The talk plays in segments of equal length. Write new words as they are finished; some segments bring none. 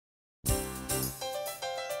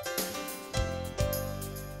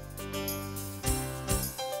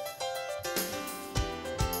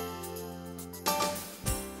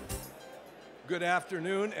Good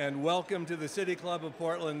afternoon and welcome to the City Club of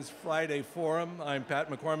Portland's Friday Forum. I'm Pat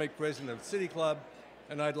McCormick, President of City Club,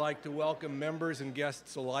 and I'd like to welcome members and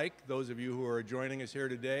guests alike, those of you who are joining us here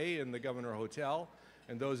today in the Governor Hotel,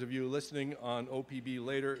 and those of you listening on OPB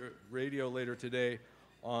radio later today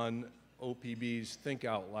on OPB's Think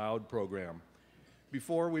Out Loud program.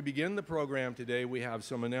 Before we begin the program today, we have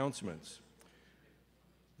some announcements.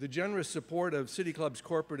 The generous support of City Club's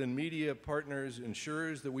corporate and media partners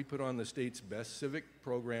ensures that we put on the state's best civic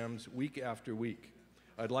programs week after week.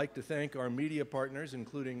 I'd like to thank our media partners,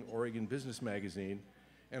 including Oregon Business Magazine,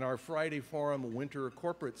 and our Friday Forum winter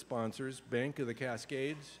corporate sponsors, Bank of the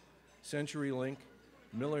Cascades, CenturyLink,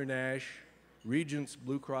 Miller Nash, Regents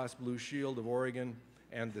Blue Cross Blue Shield of Oregon,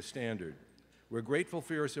 and The Standard. We're grateful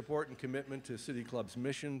for your support and commitment to City Club's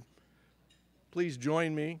mission. Please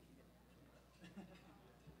join me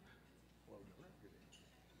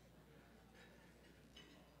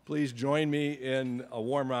in a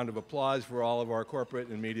warm round of applause for all of our corporate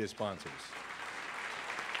and media sponsors.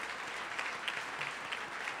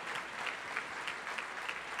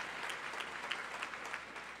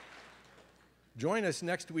 Join us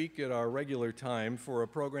next week at our regular time for a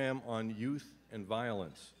program on youth and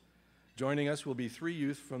violence. Joining us will be 3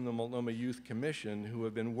 youth from the Multnomah Youth Commission who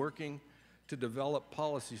have been working to develop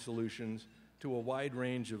policy solutions to a wide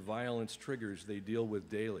range of violence triggers they deal with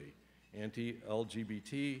daily: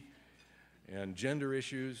 anti-LGBT and gender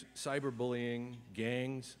issues, cyberbullying,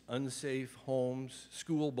 gangs, unsafe homes,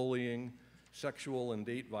 school bullying, sexual and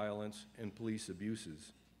date violence, and police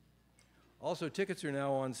abuses. Also, tickets are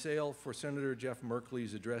now on sale for Senator Jeff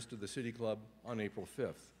Merkley's address to the City Club on April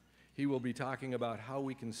 5th. He will be talking about how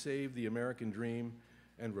we can save the American dream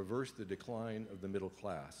and reverse the decline of the middle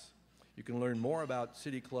class. You can learn more about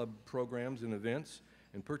City Club programs and events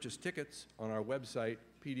and purchase tickets on our website,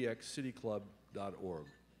 pdxcityclub.org.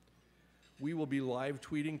 We will be live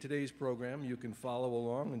tweeting today's program. You can follow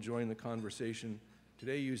along and join the conversation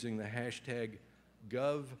today using the hashtag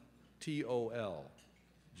GovTOL,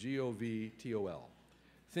 G-O-V-T-O-L.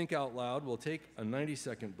 Think Out Loud will take a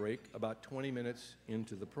 90-second break about 20 minutes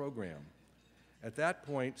into the program. At that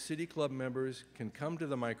point, City Club members can come to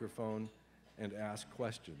the microphone and ask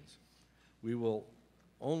questions. We will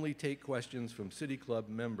only take questions from City Club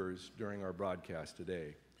members during our broadcast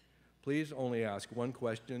today. Please only ask one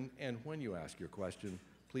question, and when you ask your question,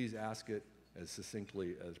 please ask it as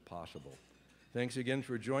succinctly as possible. Thanks again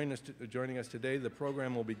for joining us today. The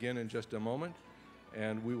program will begin in just a moment,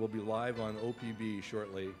 and we will be live on OPB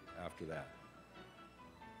shortly after that.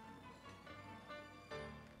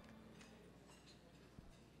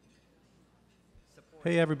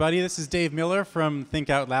 Hey everybody, this is Dave Miller from Think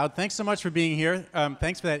Out Loud. Thanks so much for being here.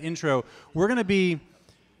 Thanks for that intro. We're going to be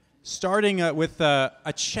starting with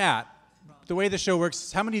a chat. The way the show works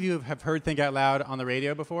is, how many of you have heard Think Out Loud on the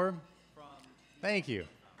radio before? Thank you.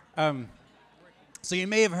 So you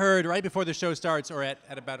may have heard right before the show starts, or at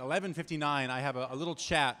about 11:59, I have a little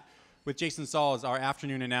chat with Jason Sauls, our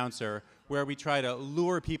afternoon announcer, where we try to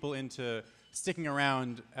lure people into sticking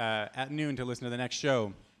around at noon to listen to the next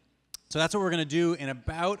show. So that's what we're going to do in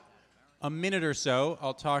about a minute or so.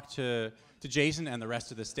 I'll talk to Jason and the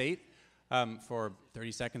rest of the state for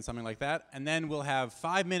 30 seconds, something like that. And then we'll have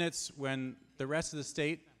 5 minutes when the rest of the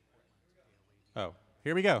state... Oh,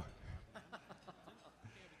 here we go.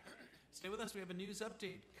 Stay with us. We have a news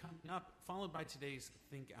update coming up, followed by today's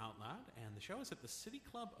Think Out Loud. And the show is at the City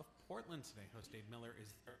Club of Portland today. Host Dave Miller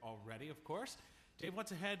is there already, of course. Dave,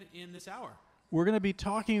 what's ahead in this hour? We're going to be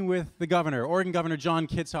talking with the governor, Oregon Governor John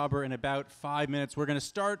Kitzhaber, in about 5 minutes. We're going to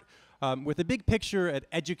start with a big picture at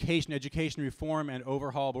education reform and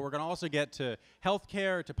overhaul, but we're going to also get to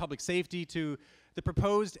healthcare, to public safety, to the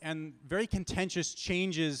proposed and very contentious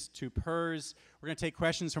changes to PERS. We're going to take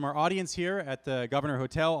questions from our audience here at the Governor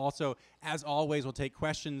Hotel. Also, as always, we'll take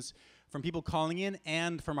questions from people calling in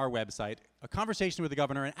and from our website. A conversation with the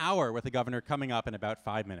governor, an hour with the governor, coming up in about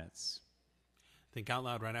 5 minutes. Think Out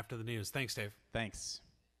Loud right after the news. Thanks, Dave. Thanks.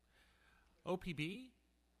 OPB?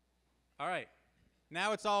 All right.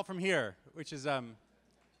 Now it's all from here, which is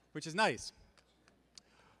nice.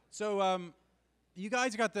 So you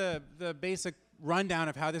guys got the basic rundown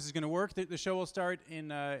of how this is going to work. The show will start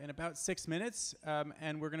in about 6 minutes,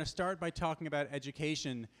 and we're going to start by talking about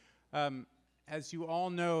education. As you all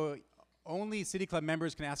know, only City Club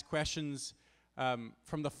members can ask questions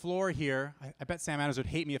from the floor here. I bet Sam Adams would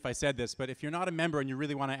hate me if I said this, but if you're not a member and you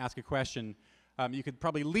really want to ask a question, you could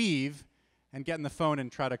probably leave and get on the phone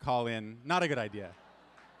and try to call in. Not a good idea.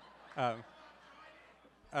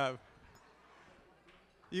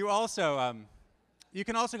 You also, You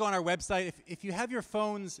can also go on our website. If you have your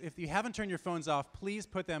phones, if you haven't turned your phones off, please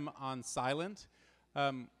put them on silent.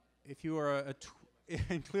 If you are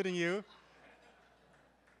including you,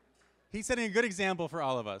 he's setting a good example for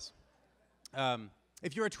all of us.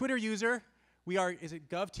 If you're a Twitter user, we are, is it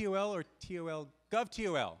GovTOL or TOL?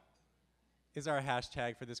 GovTOL is our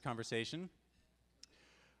hashtag for this conversation.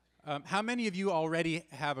 How many of you already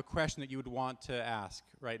have a question that you would want to ask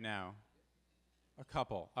right now? A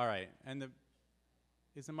couple. All right. And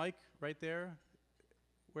is the mic right there?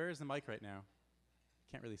 Where is the mic right now?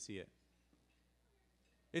 Can't really see it.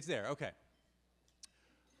 It's there. Okay.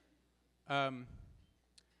 I have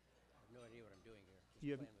no idea what I'm doing here. Just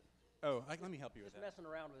You have, playing with let me help you with Just that. messing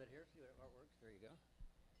around with it here. See how it works. There you go.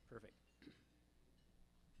 Perfect.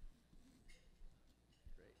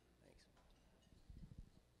 Great. Thanks.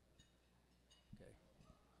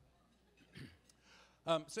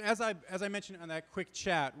 Okay. So as I mentioned on that quick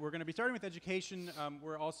chat, we're going to be starting with education.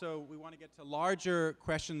 We want to get to larger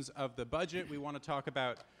questions of the budget. We want to talk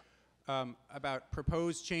about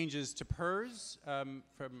proposed changes to PERS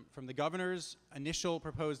from the governor's initial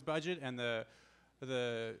proposed budget and the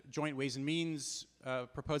Joint Ways and Means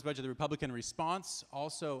proposed budget, the Republican response.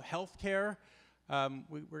 Also, health care.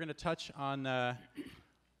 We're going to touch on the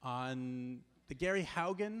Gary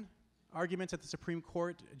Haugen arguments at the Supreme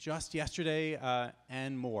Court just yesterday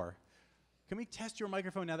and more. Can we test your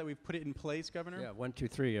microphone now that we've put it in place, Governor? Yeah, 1, 2,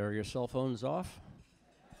 3. Are your cell phones off?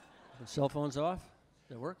 The cell phones off?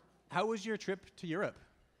 Does it work? How was your trip to Europe?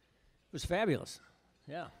 It was fabulous.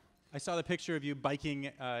 Yeah. I saw the picture of you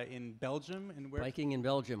biking in Belgium. And where? Biking in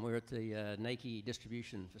Belgium. We're at the Nike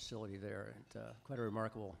distribution facility there. Quite a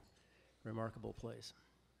remarkable place.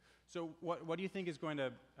 So what do you think is going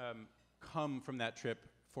to come from that trip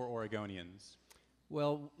for Oregonians?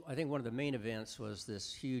 Well, I think one of the main events was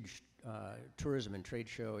this huge tourism and trade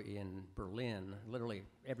show in Berlin. Literally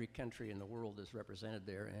every country in the world is represented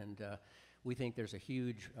there, and we think there's a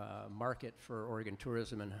huge market for Oregon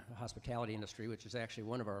tourism and hospitality industry, which is actually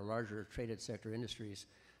one of our larger traded sector industries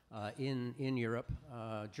in Europe.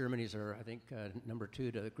 Germany's are, I think, number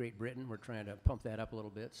 2 to Great Britain. We're trying to pump that up a little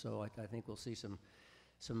bit, so I think we'll see some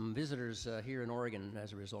visitors here in Oregon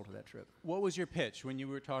as a result of that trip. What was your pitch when you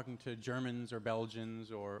were talking to Germans or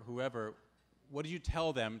Belgians or whoever? What did you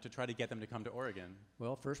tell them to try to get them to come to Oregon?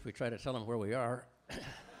 Well, first we try to tell them where we are.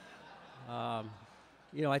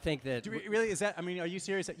 I think that... Really, is that, are you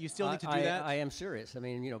serious that you still need to do that? I am serious.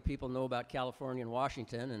 People know about California and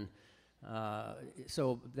Washington, and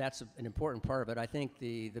so that's an important part of it. I think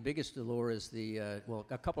the biggest allure is a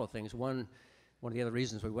couple of things. One of the other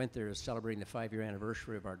reasons we went there is celebrating the 5-year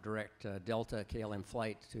anniversary of our direct Delta KLM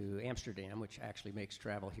flight to Amsterdam, which actually makes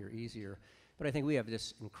travel here easier. But I think we have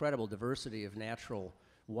this incredible diversity of natural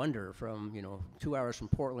wonder from, 2 hours from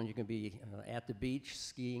Portland, you can be at the beach,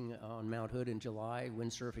 skiing on Mount Hood in July,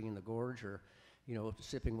 windsurfing in the gorge, or,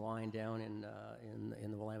 sipping wine down in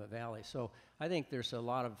the Willamette Valley. So I think there's a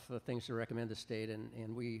lot of things to recommend the state,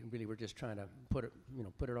 and we really were just trying to put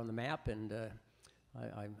it on the map, and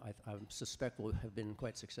I suspect we'll have been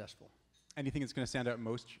quite successful. Anything that's going to stand out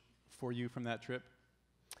most for you from that trip?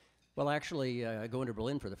 Well, actually, going to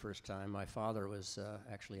Berlin for the first time, my father was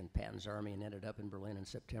actually in Patton's army and ended up in Berlin in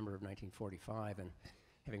September of 1945. And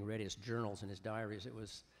having read his journals and his diaries, it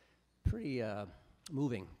was pretty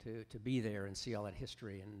moving to be there and see all that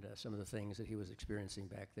history and some of the things that he was experiencing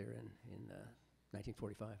back there in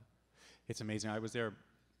 1945. It's amazing. I was there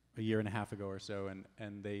a year and a half ago or so,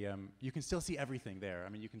 and they you can still see everything there.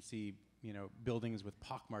 You can see buildings with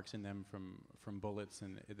pockmarks in them from bullets,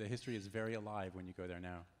 and the history is very alive when you go there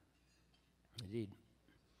now. Indeed.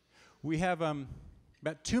 We have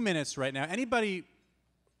about 2 minutes right now. Anybody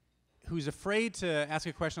who's afraid to ask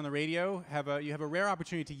a question on the radio, you have a rare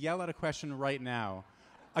opportunity to yell out a question right now.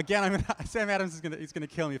 Again, Sam Adams is going to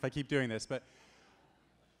kill me if I keep doing this, but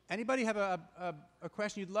anybody have a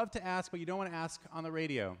question you'd love to ask but you don't want to ask on the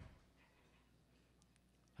radio?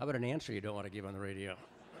 How about an answer you don't want to give on the radio?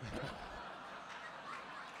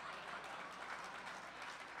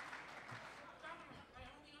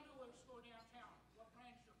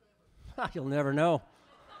 You'll never know.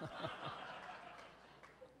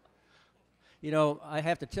 I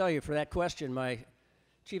have to tell you, for that question, my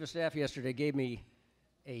chief of staff yesterday gave me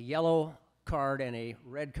a yellow card and a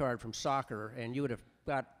red card from soccer, and you would have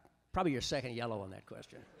got probably your second yellow on that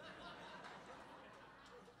question.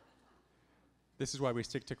 This is why we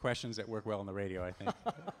stick to questions that work well on the radio, I think.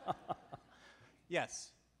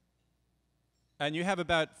 Yes. And you have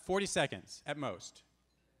about 40 seconds at most.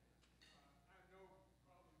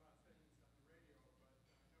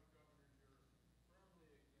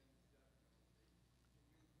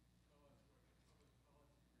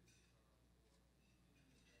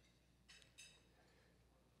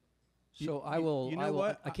 So I will. You know I will,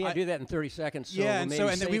 what? I can't do that in 30 seconds. So yeah, and maybe so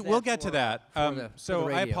and then save we'll that get to for- that. for the So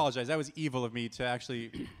I radio. apologize. That was evil of me to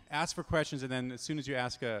actually ask for questions, and then as soon as you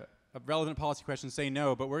ask a relevant policy question, say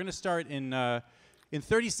no. But we're going to start in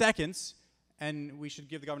 30 seconds, and we should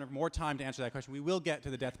give the governor more time to answer that question. We will get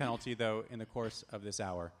to the death penalty, though, in the course of this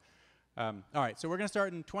hour. All right, so we're going to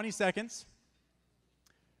start in 20 seconds.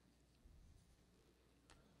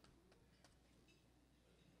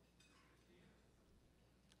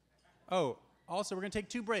 Oh, also, we're going to take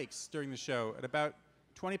 2 breaks during the show at about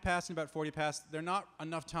 20 past and about 40 past. They're not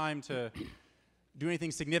enough time to do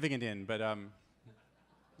anything significant in, but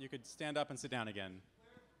you could stand up and sit down again.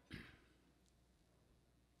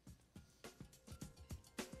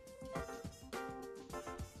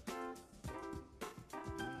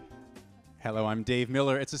 Hello, I'm Dave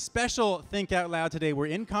Miller. It's a special Think Out Loud today. We're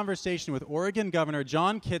in conversation with Oregon Governor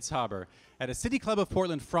John Kitzhaber at a City Club of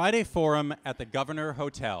Portland Friday Forum at the Governor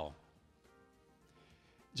Hotel.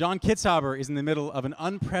 John Kitzhaber is in the middle of an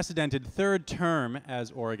unprecedented 3rd term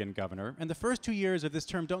as Oregon governor, and the first 2 years of this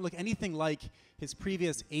term don't look anything like his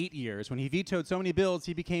previous 8 years. When he vetoed so many bills,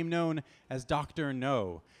 he became known as Dr.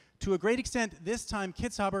 No. To a great extent, this time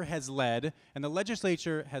Kitzhaber has led, and the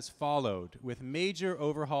legislature has followed, with major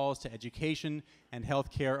overhauls to education and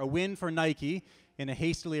health care, a win for Nike in a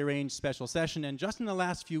hastily arranged special session, and just in the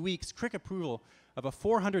last few weeks, quick approval of a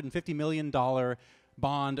 $450 million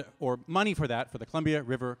bond, or money for that, for the Columbia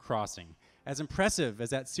River crossing. As impressive as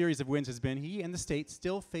that series of wins has been, he and the state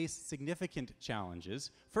still face significant challenges.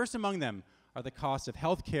 First among them are the costs of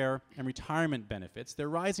health care and retirement benefits. They're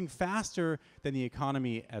rising faster than the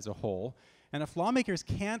economy as a whole, and if lawmakers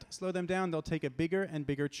can't slow them down, they'll take a bigger and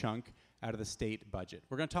bigger chunk out of the state budget.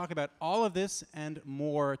 We're going to talk about all of this and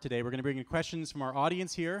more today. We're going to bring in questions from our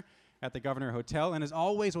audience here at the Governor Hotel, and as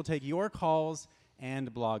always, we'll take your calls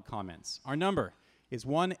and blog comments. Our number is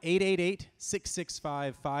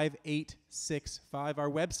 1-888-665-5865. Our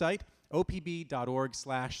website,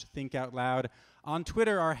 opb.org/thinkoutloud. On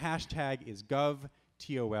Twitter, our hashtag is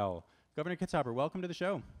GovTOL. Governor Kitzhaber, welcome to the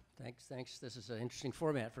show. Thanks. This is an interesting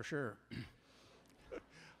format for sure.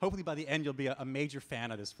 Hopefully by the end you'll be a major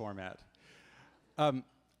fan of this format.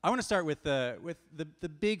 I want to start with the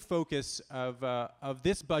big focus of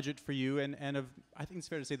this budget for you, and of, I think it's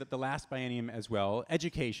fair to say, that the last biennium as well,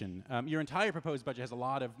 education. Your entire proposed budget has a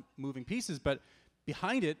lot of moving pieces, but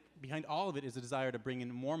behind all of it is a desire to bring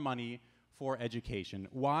in more money for education.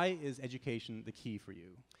 Why is education the key for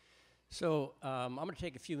you? So I'm going to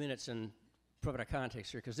take a few minutes and provide a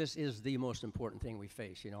context here, because this is the most important thing we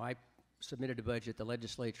face. You know, I submitted a budget. The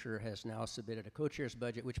legislature has now submitted a co-chair's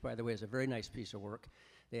budget, which, by the way, is a very nice piece of work.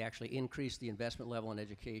 They actually increased the investment level in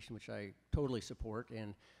education, which I totally support,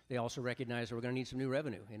 and they also recognize that we're going to need some new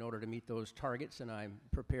revenue in order to meet those targets, and I'm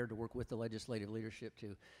prepared to work with the legislative leadership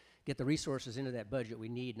to get the resources into that budget we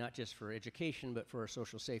need, not just for education, but for our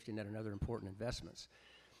social safety net and other important investments.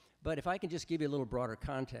 But if I can just give you a little broader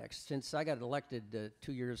context, since I got elected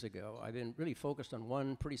 2 years ago, I've been really focused on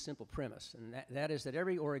one pretty simple premise, and that is that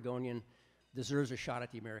every Oregonian deserves a shot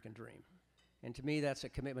at the American dream. And to me, that's a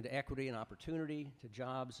commitment to equity and opportunity, to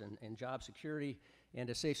jobs and job security, and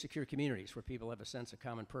to safe, secure communities where people have a sense of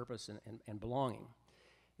common purpose and belonging.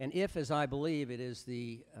 And if, as I believe, it is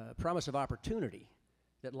the promise of opportunity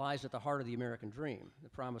that lies at the heart of the American dream, the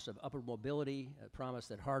promise of upward mobility, a promise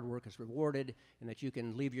that hard work is rewarded and that you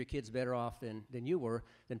can leave your kids better off than you were,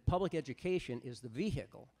 then public education is the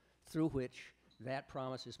vehicle through which that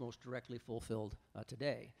promise is most directly fulfilled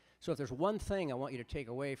today. So if there's one thing I want you to take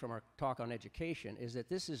away from our talk on education, is that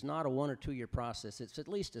this is not a 1 or 2 year process. It's at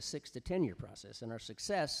least a 6 to 10 year process, and our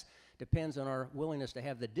success depends on our willingness to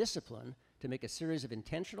have the discipline to make a series of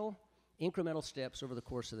intentional, incremental steps over the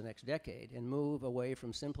course of the next decade and move away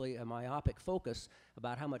from simply a myopic focus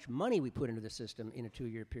about how much money we put into the system in a 2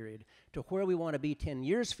 year period to where we want to be 10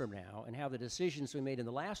 years from now, and how the decisions we made in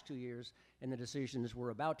the last 2 years and the decisions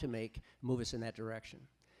we're about to make move us in that direction.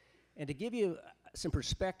 And to give you some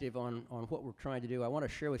perspective on what we're trying to do, I want to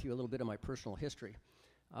share with you a little bit of my personal history.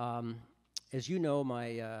 As you know,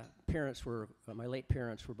 my late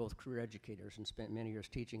parents were both career educators and spent many years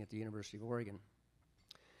teaching at the University of Oregon.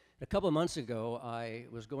 A couple of months ago, I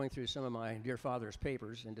was going through some of my dear father's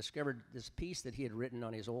papers and discovered this piece that he had written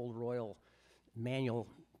on his old Royal manual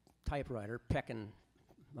typewriter, peck and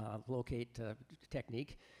locate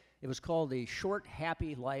technique. It was called The Short,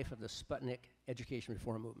 Happy Life of the Sputnik Education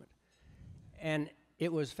Reform Movement. And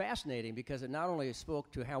it was fascinating because it not only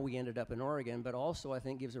spoke to how we ended up in Oregon, but also I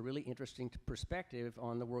think gives a really interesting perspective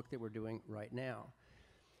on the work that we're doing right now.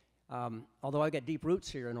 Although I've got deep roots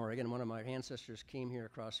here in Oregon, one of my ancestors came here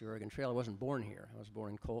across the Oregon Trail. I wasn't born here. I was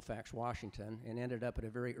born in Colfax, Washington, and ended up at a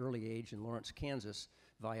very early age in Lawrence, Kansas,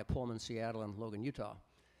 via Pullman, Seattle, and Logan, Utah.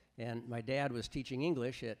 And my dad was teaching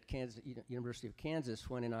English at University of Kansas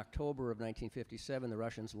when in October of 1957 the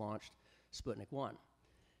Russians launched Sputnik 1.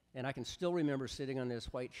 And I can still remember sitting on this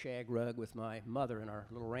white shag rug with my mother in our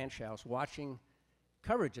little ranch house watching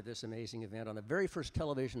coverage of this amazing event on the very first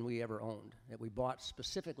television we ever owned that we bought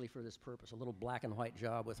specifically for this purpose, a little black and white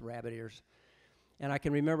job with rabbit ears. And I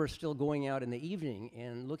can remember still going out in the evening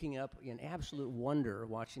and looking up in absolute wonder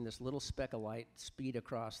watching this little speck of light speed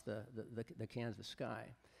across the Kansas sky.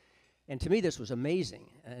 And to me this was amazing,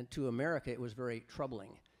 and to America it was very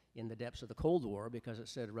troubling in the depths of the Cold War because it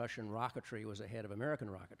said Russian rocketry was ahead of American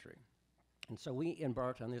rocketry. And so we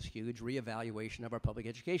embarked on this huge reevaluation of our public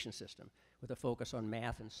education system with a focus on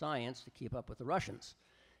math and science to keep up with the Russians.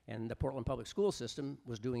 And the Portland Public School System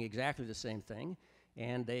was doing exactly the same thing,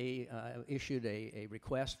 and they issued a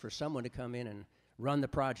request for someone to come in and run the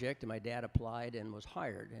project, and my dad applied and was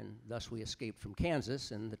hired, and thus we escaped from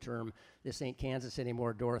Kansas, and the term, "This ain't Kansas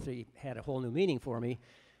anymore, Dorothy," had a whole new meaning for me.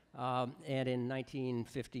 And in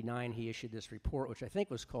 1959, he issued this report, which I think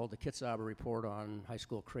was called the Kitzhaber Report on High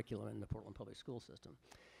School Curriculum in the Portland Public School System.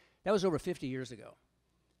 That was over 50 years ago.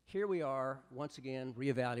 Here we are, once again,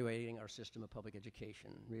 reevaluating our system of public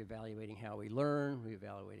education, reevaluating how we learn,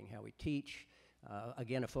 reevaluating how we teach.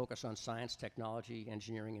 Again, a focus on science, technology,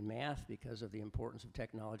 engineering, and math because of the importance of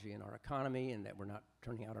technology in our economy and that we're not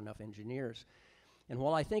turning out enough engineers. And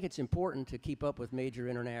while I think it's important to keep up with major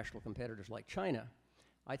international competitors like China,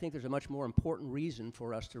 I think there's a much more important reason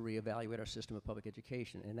for us to reevaluate our system of public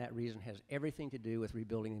education, and that reason has everything to do with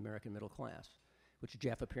rebuilding the American middle class, which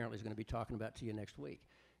Jeff apparently is going to be talking about to you next week.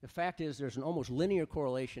 The fact is there's an almost linear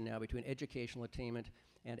correlation now between educational attainment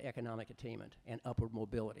and economic attainment and upward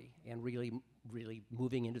mobility and really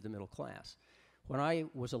moving into the middle class. When I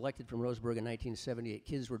was elected from Roseburg in 1978,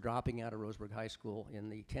 kids were dropping out of Roseburg High School in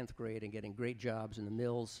the 10th grade and getting great jobs in the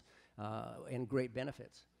mills and great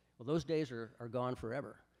benefits. Well, those days are gone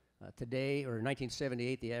forever. Today, or in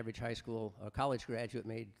 1978, the average high school college graduate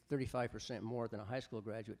made 35% more than a high school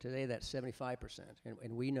graduate. Today, that's 75%.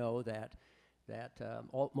 And we know that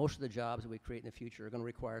most of the jobs that we create in the future are going to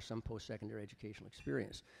require some post-secondary educational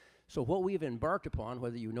experience. So what we've embarked upon,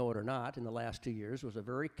 whether you know it or not, in the last 2 years was a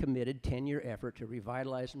very committed 10-year effort to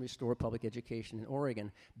revitalize and restore public education in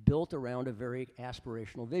Oregon, built around a very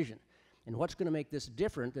aspirational vision. And what's going to make this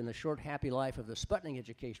different than the short, happy life of the Sputnik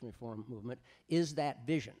education reform movement is that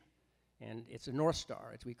vision. And it's a North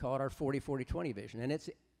Star. We call it our 40-40-20 vision. And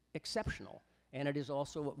it's exceptional. And it is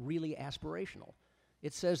also really aspirational.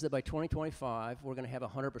 It says that by 2025, we're going to have a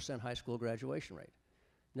 100% high school graduation rate.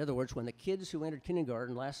 In other words, when the kids who entered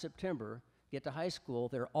kindergarten last September get to high school,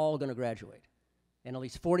 they're all going to graduate. And at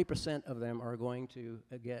least 40% of them are going to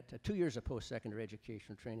get 2 years of post-secondary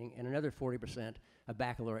educational training and another 40% a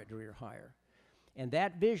baccalaureate degree or higher. And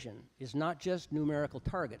that vision is not just numerical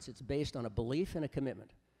targets. It's based on a belief and a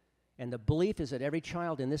commitment. And the belief is that every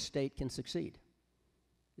child in this state can succeed.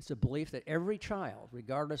 It's a belief that every child,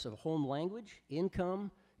 regardless of home language,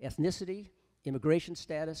 income, ethnicity, immigration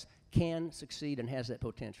status, can succeed and has that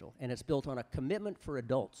potential. And it's built on a commitment for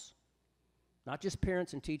adults. Not just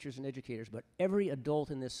parents and teachers and educators, but every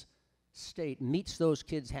adult in this state meets those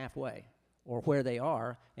kids halfway or where they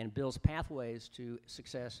are and builds pathways to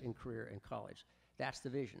success in career and college. That's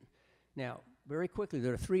the vision. Now, very quickly,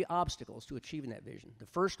 there are 3 obstacles to achieving that vision. The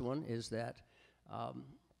first one is that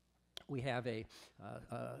we have a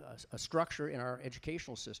structure in our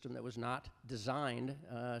educational system that was not designed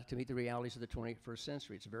to meet the realities of the 21st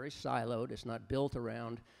century. It's very siloed. It's not built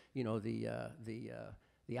around,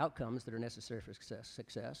 the outcomes that are necessary for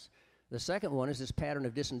success. The second one is this pattern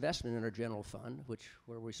of disinvestment in our general fund,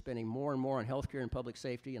 where we're spending more and more on healthcare and public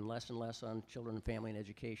safety and less on children and family and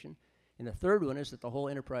education. And the third one is that the whole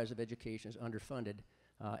enterprise of education is underfunded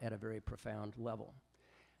at a very profound level.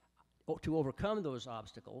 To overcome those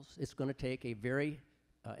obstacles, it's going to take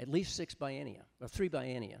at least 3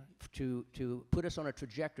 biennia to put us on a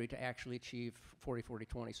trajectory to actually achieve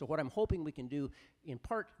 40-40-20. So what I'm hoping we can do in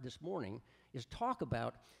part this morning is talk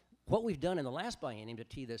about what we've done in the last biennium to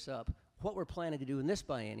tee this up, what we're planning to do in this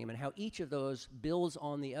biennium, and how each of those builds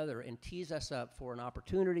on the other and tees us up for an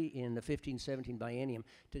opportunity in the 15-17 biennium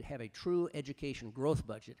to have a true education growth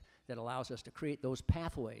budget that allows us to create those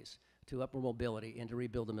pathways to upward mobility and to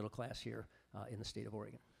rebuild the middle class here in the state of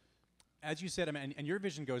Oregon. as you said, I mean, and your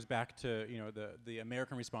vision goes back to the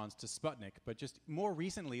American response to Sputnik, but just more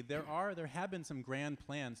recently, there have been some grand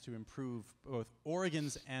plans to improve both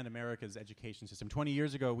Oregon's and America's education system. 20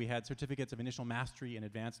 years ago, we had certificates of initial mastery and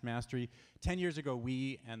advanced mastery. 10 years ago,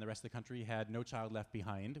 we and the rest of the country had No Child Left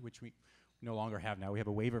Behind, which we no longer have now. We have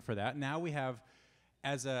a waiver for that. Now we have,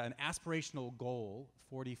 as an aspirational goal,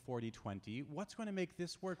 40-40-20. What's going to make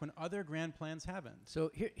this work when other grand plans haven't?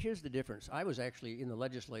 So here's the difference. I was actually in the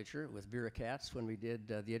legislature with Vera Katz when we did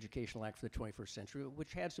the Educational Act for the 21st Century,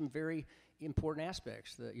 which had some very important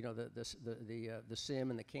aspects, the SIM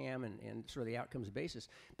and the CAM and sort of the outcomes basis.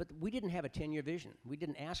 But we didn't have a 10-year vision. We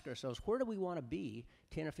didn't ask ourselves, where do we want to be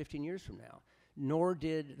 10 or 15 years from now? Nor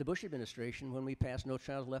did the Bush administration when we passed No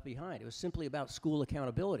Child Left Behind. It was simply about school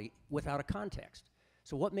accountability without a context.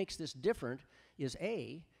 So what makes this different is,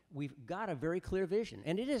 A, we've got a very clear vision,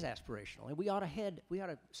 and it is aspirational, and we ought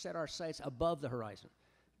to set our sights above the horizon.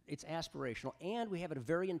 It's aspirational, and we have a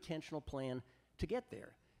very intentional plan to get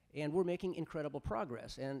there. And we're making incredible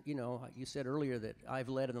progress. And, you said earlier that I've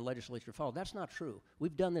led and the legislature followed. That's not true.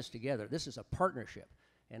 We've done this together. This is a partnership.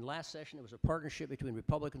 And last session, it was a partnership between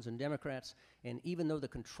Republicans and Democrats, and even though the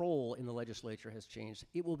control in the legislature has changed,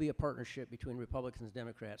 it will be a partnership between Republicans and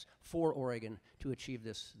Democrats for Oregon to achieve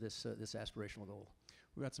this aspirational goal.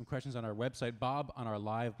 We've got some questions on our website. Bob on our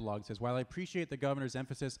live blog says, while I appreciate the governor's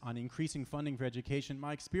emphasis on increasing funding for education,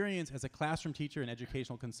 my experience as a classroom teacher and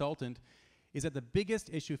educational consultant is that the biggest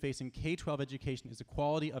issue facing K-12 education is the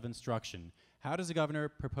quality of instruction. How does the governor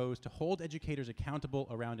propose to hold educators accountable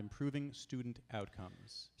around improving student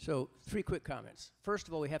outcomes? So 3 quick comments. First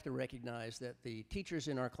of all, we have to recognize that the teachers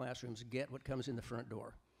in our classrooms get what comes in the front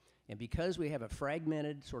door. And because we have a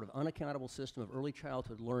fragmented, sort of unaccountable system of early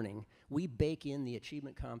childhood learning, we bake in the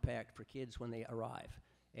achievement compact for kids when they arrive.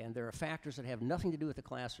 And there are factors that have nothing to do with the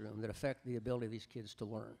classroom that affect the ability of these kids to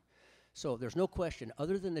learn. So there's no question,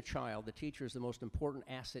 other than the child, the teacher is the most important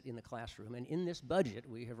asset in the classroom. And in this budget,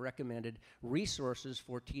 we have recommended resources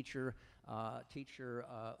for teacher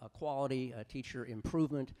quality, teacher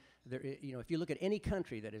improvement. If you look at any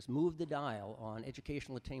country that has moved the dial on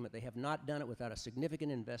educational attainment, they have not done it without a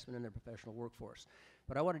significant investment in their professional workforce.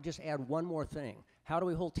 But I want to just add one more thing. How do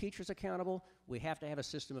we hold teachers accountable? We have to have a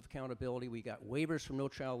system of accountability. We got waivers from No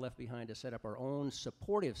Child Left Behind to set up our own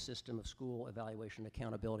supportive system of school evaluation and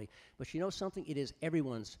accountability. But you know something? It is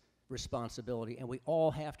everyone's responsibility, and we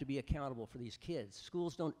all have to be accountable for these kids.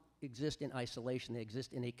 Schools don't exist in isolation. They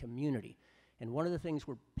exist in a community. And one of the things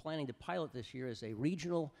we're planning to pilot this year is a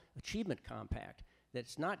regional achievement compact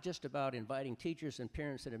that's not just about inviting teachers and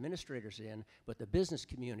parents and administrators in, but the business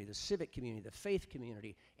community, the civic community, the faith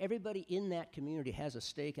community. Everybody in that community has a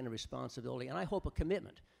stake and a responsibility, and I hope a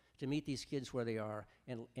commitment to meet these kids where they are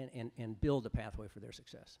and build a pathway for their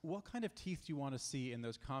success. What kind of teeth do you want to see in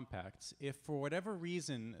those compacts? If for whatever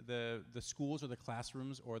reason the schools or the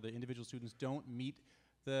classrooms or the individual students don't meet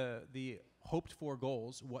the hoped for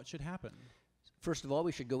goals, what should happen? First of all,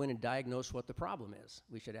 we should go in and diagnose what the problem is.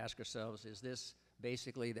 We should ask ourselves, is this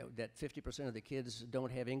basically that 50% of the kids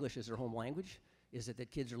don't have English as their home language? Is it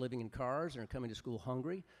that kids are living in cars and are coming to school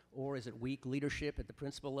hungry? Or is it weak leadership at the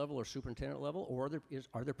principal level or superintendent level? Or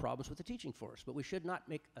are there problems with the teaching force? But we should not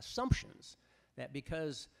make assumptions that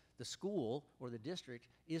because the school or the district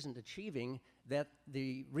isn't achieving, that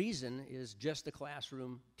the reason is just the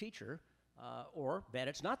classroom teacher, or that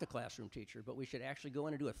it's not the classroom teacher. But we should actually go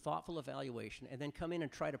in and do a thoughtful evaluation and then come in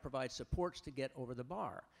and try to provide supports to get over the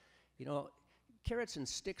bar. Carrots and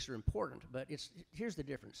sticks are important, but here's the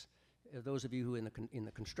difference. Those of you who are in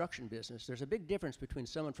the construction business, there's a big difference between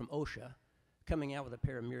someone from OSHA coming out with a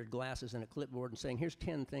pair of mirrored glasses and a clipboard and saying, here's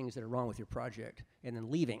 10 things that are wrong with your project, and then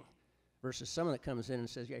leaving, versus someone that comes in and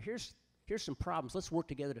says, yeah, here's some problems. Let's work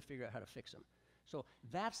together to figure out how to fix them. So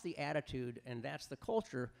that's the attitude and that's the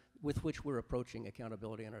culture with which we're approaching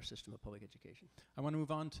accountability in our system of public education. I want to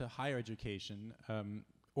move on to higher education.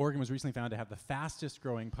 Oregon was recently found to have the fastest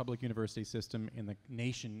growing public university system in the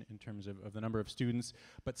nation in terms of the number of students,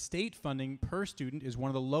 but state funding per student is one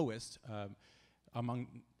of the lowest among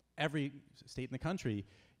every state in the country.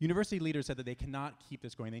 University leaders said that they cannot keep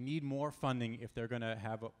this going. They need more funding if they're going to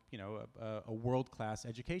have a world-class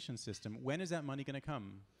education system. When is that money going to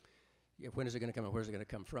come? Yeah, when is it going to come and where's it going to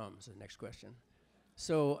come from is the next question.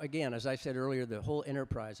 So again, as I said earlier, the whole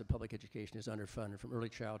enterprise of public education is underfunded from early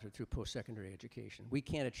childhood through post-secondary education. We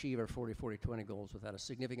can't achieve our 40-40-20 goals without a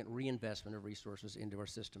significant reinvestment of resources into our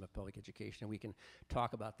system of public education, and we can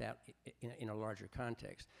talk about that in a larger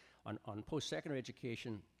context. On post-secondary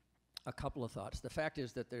education, a couple of thoughts. The fact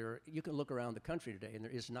is that you can look around the country today, and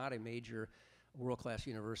there is not a major world-class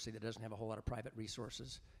university that doesn't have a whole lot of private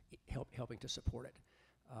resources helping to support it.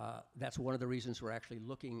 That's one of the reasons we're actually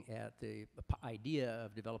looking at the idea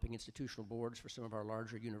of developing institutional boards for some of our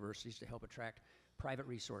larger universities to help attract private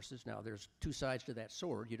resources. Now, there's two sides to that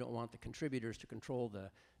sword. You don't want the contributors to control the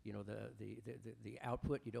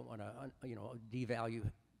output. You don't want to devalue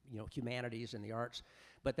humanities and the arts,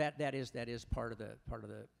 but that is part of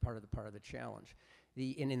the challenge.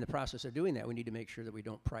 And in the process of doing that, we need to make sure that we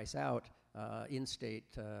don't price out in-state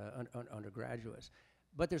undergraduates.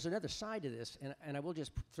 But there's another side to this, and I will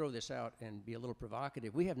just throw this out and be a little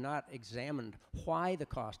provocative. We have not examined why the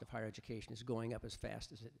cost of higher education is going up as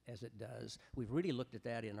fast as it does. We've really looked at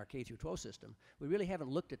that in our K through 12 system. We really haven't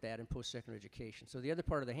looked at that in post-secondary education. So the other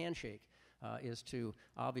part of the handshake is to,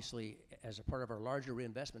 obviously, as a part of our larger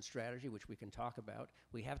reinvestment strategy, which we can talk about,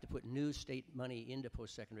 we have to put new state money into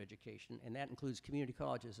post-secondary education, and that includes community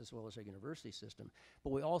colleges as well as our university system. But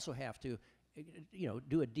we also have to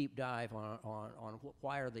do a deep dive on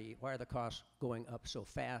why are the costs going up so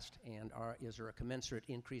fast, and is there a commensurate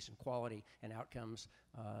increase in quality and outcomes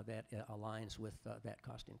that aligns with that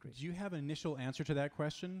cost increase? Do you have an initial answer to that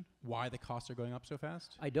question? Why the costs are going up so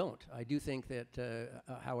fast? I don't. I do think that,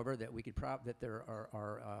 however, that we could that there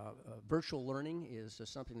are virtual learning is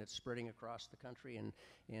something that's spreading across the country, and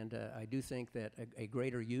I do think that a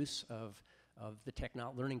greater use of the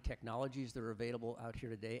learning technologies that are available out here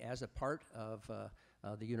today as a part of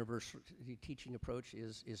the university teaching approach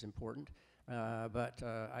is important. But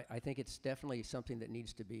I think it's definitely something that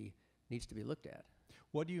needs to be looked at.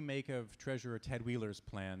 What do you make of Treasurer Ted Wheeler's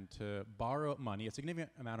plan to borrow money, a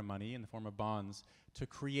significant amount of money in the form of bonds, to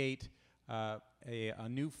create a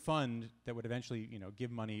new fund that would eventually,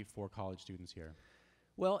 give money for college students here?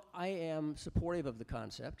 Well, I am supportive of the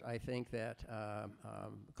concept. I think that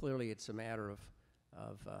clearly it's a matter of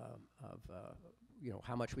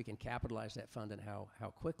how much we can capitalize that fund and how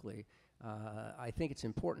quickly. I think it's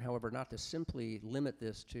important, however, not to simply limit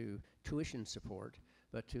this to tuition support,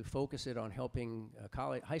 but to focus it on helping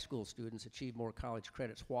high school students achieve more college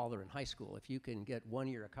credits while they're in high school. If you can get 1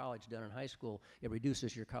 year of college done in high school, it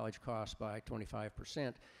reduces your college costs by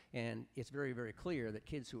 25%. And it's very, very clear that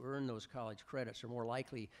kids who earn those college credits are more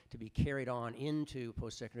likely to be carried on into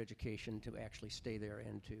post-secondary education to actually stay there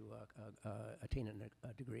and to attain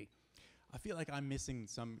a degree. I feel like I'm missing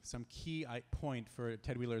some key point for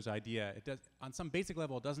Ted Wheeler's idea. It does, on some basic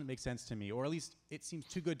level, it doesn't make sense to me, or at least it seems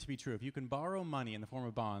too good to be true. If you can borrow money in the form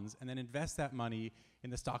of bonds and then invest that money in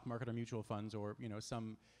the stock market or mutual funds or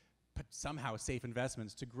somehow safe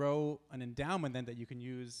investments to grow an endowment then that you can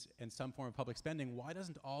use in some form of public spending, why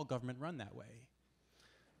doesn't all government run that way?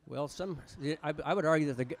 Well, I would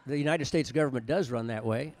argue that the United States government does run that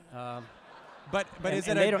way. But is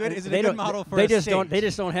it a good model for a state? They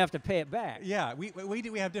just don't have to pay it back. Yeah, we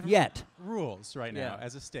have different rules right now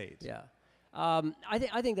as a state. Yeah,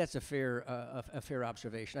 I think that's a fair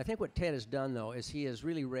observation. I think what Ted has done, though, is he has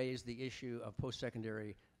really raised the issue of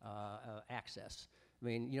post-secondary access. I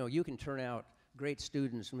mean, you can turn out great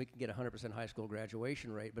students and we can get 100% high school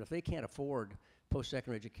graduation rate, but if they can't afford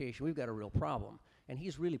post-secondary education, we've got a real problem. And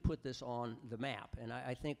he's really put this on the map. And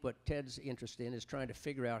I think what Ted's interested in is trying to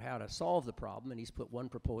figure out how to solve the problem, and he's put one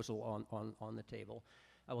proposal on the table.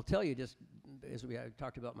 I will tell you, just as I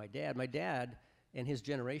talked about my dad and his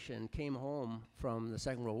generation came home from the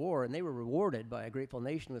Second World War, and they were rewarded by a grateful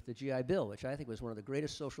nation with the GI Bill, which I think was one of the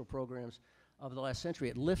greatest social programs of the last century.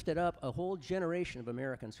 It lifted up a whole generation of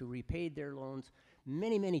Americans who repaid their loans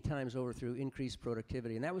many, many times over through increased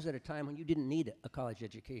productivity. And that was at a time when you didn't need a college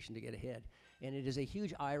education to get ahead. And it is a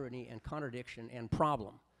huge irony and contradiction and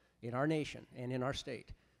problem in our nation and in our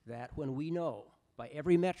state that when we know by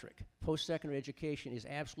every metric post-secondary education is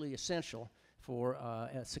absolutely essential for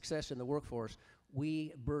success in the workforce,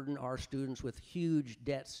 we burden our students with huge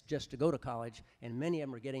debts just to go to college, and many of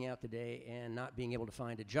them are getting out today and not being able to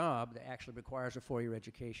find a job that actually requires a 4-year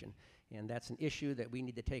education. And that's an issue that we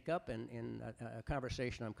need to take up, and a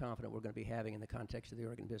conversation I'm confident we're going to be having in the context of the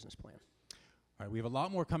Oregon Business Plan. All right, we have a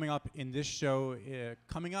lot more coming up in this show.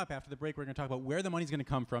 Coming up after the break, we're going to talk about where the money's going to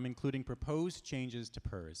come from, including proposed changes to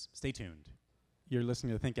PERS. Stay tuned. You're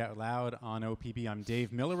listening to Think Out Loud on OPB. I'm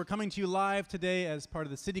Dave Miller. We're coming to you live today as part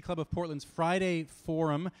of the City Club of Portland's Friday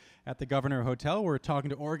Forum at the Governor Hotel. We're talking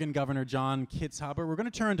to Oregon Governor John Kitzhaber. We're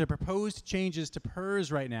going to turn to proposed changes to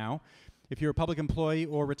PERS right now. If you're a public employee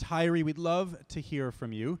or retiree, we'd love to hear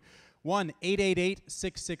from you.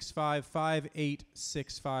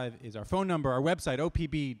 1-888-665-5865 is our phone number. Our website,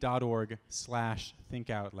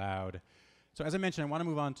 opb.org/thinkoutloud. So as I mentioned, I want to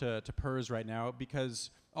move on to PERS right now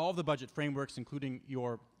because all of the budget frameworks, including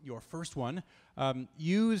your first one,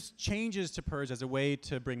 use changes to PERS as a way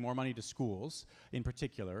to bring more money to schools in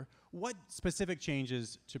particular. What specific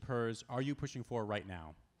changes to PERS are you pushing for right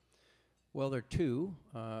now? Well, there are two.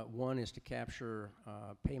 One is to capture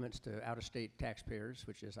payments to out-of-state taxpayers,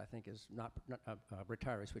 which is, I think, is not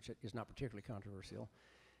retirees, which is not particularly controversial.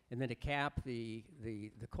 And then to cap the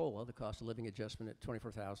COLA, the cost of living adjustment, at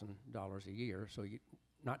 $24,000 a year. So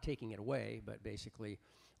not taking it away, but basically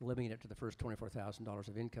limiting it to the first $24,000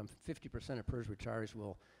 of income. 50% of PERS retirees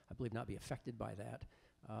will, I believe, not be affected by that.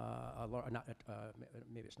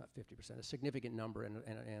 Maybe it's not 50%, a significant number,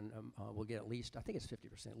 and we'll get at least, I think it's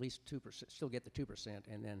 50%, at least 2%, still get the 2%,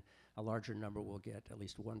 and then a larger number will get at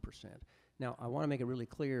least 1%. Now, I want to make it really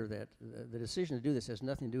clear that the decision to do this has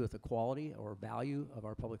nothing to do with the quality or value of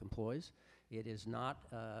our public employees. It is not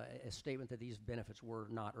a statement that these benefits were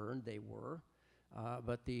not earned, they were.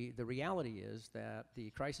 But the reality is that the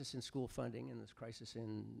crisis in school funding and this crisis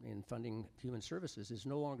in funding human services is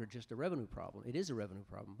no longer just a revenue problem. It is a revenue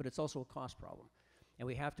problem, but it's also a cost problem. And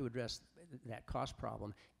we have to address that cost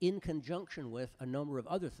problem in conjunction with a number of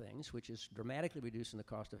other things, which is dramatically reducing the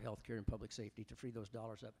cost of health care and public safety to free those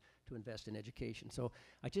dollars up to invest in education. So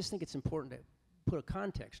I just think it's important to put a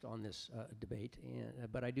context on this debate,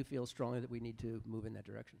 but I do feel strongly that we need to move in that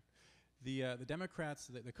direction. The Democrats,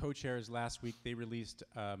 the co-chairs last week, they released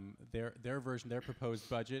their version, their proposed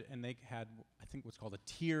budget, and they had, I think, what's called a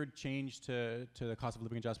tiered change to the cost of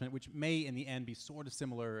living adjustment, which may, in the end, be sort of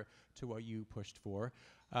similar to what you pushed for.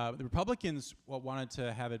 The Republicans wanted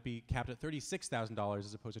to have it be capped at $36,000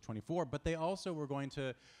 as opposed to $24,000, but they also were going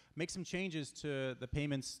to make some changes to the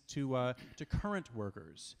payments to current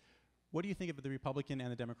workers. What do you think of the Republican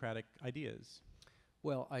and the Democratic ideas?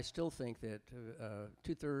 Well, I still think that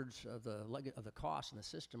 2/3 of the costs in the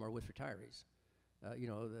system are with retirees. A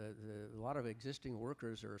lot of existing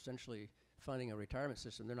workers are essentially funding a retirement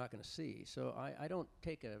system they're not going to see. So I don't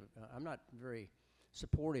take I'm not very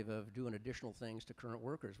supportive of doing additional things to current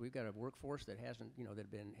workers. We've got a workforce that hasn't, that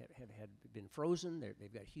have been frozen.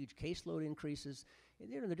 They've got huge caseload increases.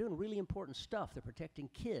 And they're doing really important stuff. They're protecting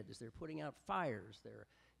kids. They're putting out fires.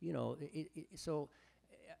 So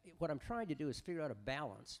what I'm trying to do is figure out a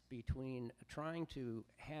balance between trying to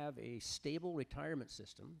have a stable retirement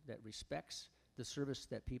system that respects the service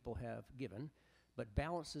that people have given, but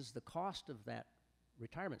balances the cost of that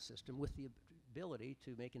retirement system with the ability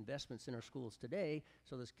to make investments in our schools today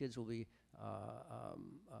so those kids will be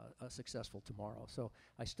successful tomorrow. So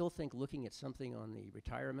I still think looking at something on the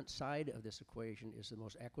retirement side of this equation is the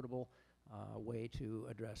most equitable way to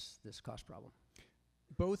address this cost problem.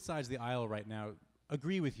 Both sides of the aisle right now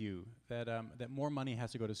agree with you that that more money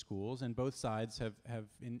has to go to schools, and both sides have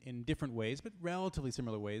in different ways, but relatively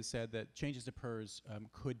similar ways, said that changes to PERS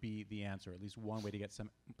could be the answer, at least one way to get some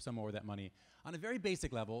more of that money. On a very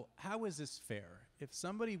basic level, how is this fair? If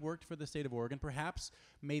somebody worked for the state of Oregon, perhaps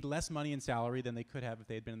made less money in salary than they could have if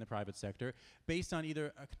they had been in the private sector, based on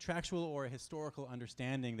either a contractual or a historical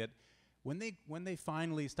understanding that when they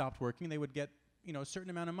finally stopped working, they would get a certain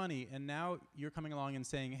amount of money, and now you're coming along and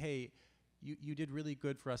saying, hey, you did really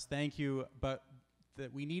good for us, thank you, but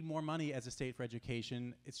that we need more money as a state for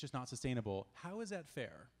education. It's just not sustainable. How is that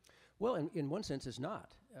fair? Well, in one sense, it's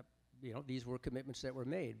not. These were commitments that were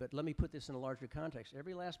made, but let me put this in a larger context.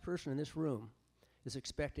 Every last person in this room is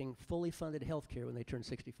expecting fully funded health care when they turn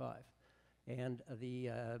 65. And the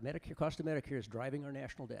cost of Medicare is driving our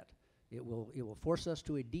national debt. It will force us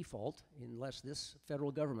to a default unless this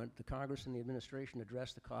federal government, the Congress and the administration,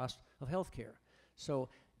 address the cost of health care. So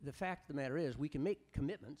the fact of the matter is we can make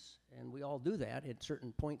commitments, and we all do that at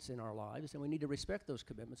certain points in our lives, and we need to respect those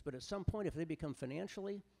commitments. But at some point, if they become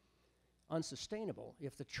financially unsustainable,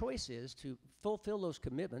 if the choice is to fulfill those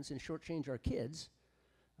commitments and shortchange our kids,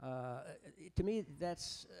 to me,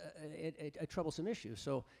 that's a troublesome issue.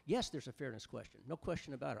 So yes, there's a fairness question, no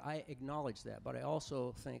question about it. I acknowledge that, but I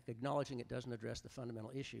also think acknowledging it doesn't address the fundamental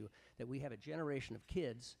issue that we have a generation of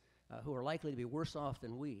kids who are likely to be worse off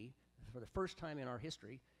than we for the first time in our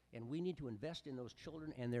history, and we need to invest in those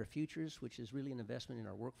children and their futures, which is really an investment in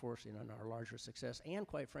our workforce and in our larger success, and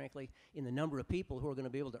quite frankly, in the number of people who are going to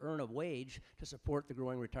be able to earn a wage to support the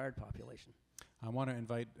growing retired population. I want to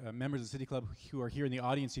invite members of the City Club who are here in the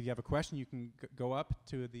audience. If you have a question, you can go up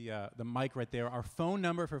to the mic right there. Our phone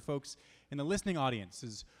number for folks in the listening audience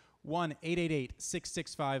is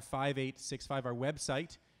 1-888-665-5865. Our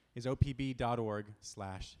website is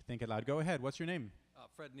opb.org/thinkoutloud. Go ahead. What's your name?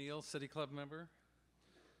 Fred Neal, City Club member.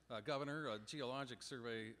 Governor, a geologic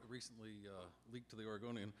survey recently leaked to the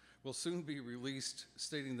Oregonian will soon be released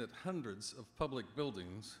stating that hundreds of public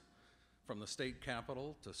buildings from the state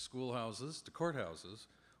capitol to schoolhouses to courthouses,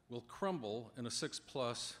 will crumble in a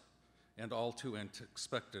 6+ and all too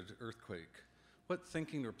unexpected earthquake. What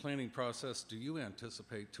thinking or planning process do you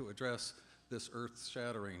anticipate to address this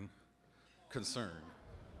earth-shattering concern?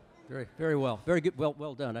 Very, very well. Very good.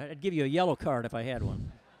 Well done. I'd give you a yellow card if I had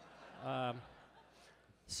one.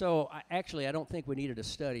 Actually, I don't think we needed a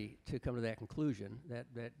study to come to that conclusion.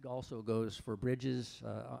 That also goes for bridges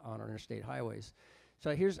on our interstate highways. So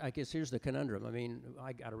I guess here's the conundrum. I mean,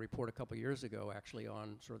 I got a report a couple years ago, actually,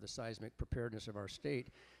 on sort of the seismic preparedness of our state.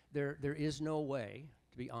 There is no way,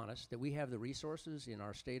 to be honest, that we have the resources in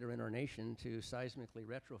our state or in our nation to seismically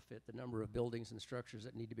retrofit the number of buildings and structures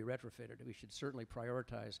that need to be retrofitted. We should certainly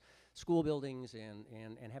prioritize school buildings and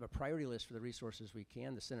have a priority list for the resources we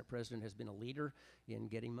can. The Senate President has been a leader in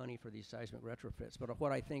getting money for these seismic retrofits. But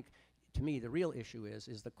what I think, to me, the real issue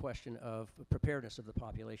is the question of preparedness of the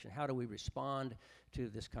population. How do we respond to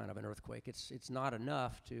this kind of an earthquake? It's not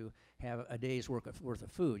enough to have a day's worth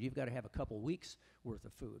of food. You've got to have a couple weeks worth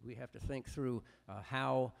of food. We have to think through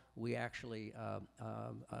how we actually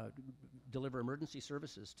deliver emergency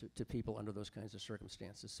services to people under those kinds of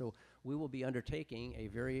circumstances. So we will be undertaking a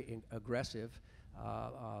very aggressive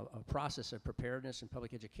process of preparedness and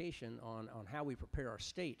public education on how we prepare our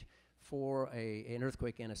state for an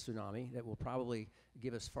earthquake and a tsunami that will probably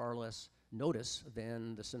give us far less notice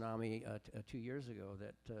than the tsunami 2 years ago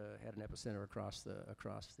that had an epicenter across the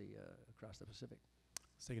Pacific.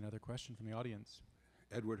 Let's take another question from the audience.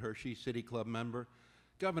 Edward Hershey, City Club member.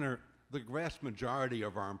 Governor, the vast majority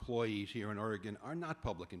of our employees here in Oregon are not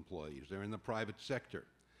public employees. They're in the private sector.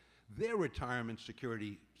 Their retirement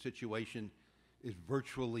security situation is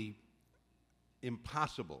virtually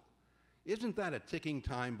impossible. Isn't that a ticking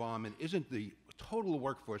time bomb, and isn't the total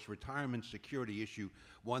workforce retirement security issue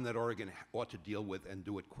one that Oregon ought to deal with and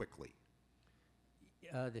do it quickly?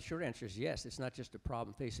 The short answer is yes. It's not just a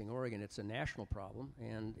problem facing Oregon, it's a national problem,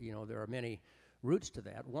 and there are many roots to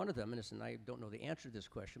that. One of them, and I don't know the answer to this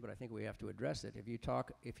question, but I think we have to address it.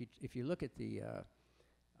 If you look at the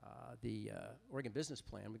Oregon Business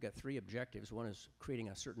Plan, we've got 3 objectives. One is creating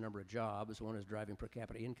a certain number of jobs, one is driving per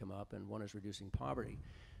capita income up, and one is reducing poverty.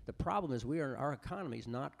 The problem is our economy is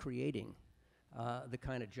not creating the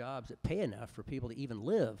kind of jobs that pay enough for people to even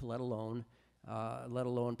live, let alone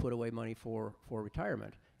put away money for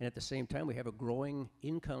retirement. And at the same time, we have a growing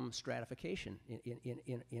income stratification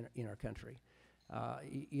in our country.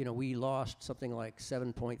 We lost something like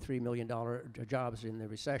 $7.3 million jobs in the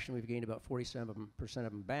recession. We've gained about 47%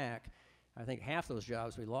 of them back. I think half those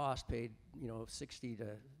jobs we lost paid, $50,000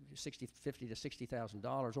 to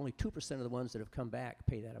 $60,000. Only 2% of the ones that have come back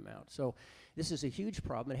pay that amount. So this is a huge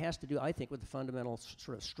problem. It has to do, I think, with the fundamental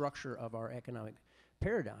sort of structure of our economic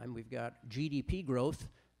paradigm. We've got GDP growth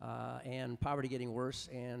and poverty getting worse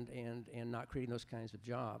and not creating those kinds of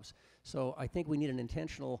jobs. So I think we need an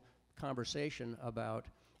intentional conversation about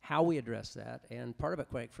how we address that, and part of it,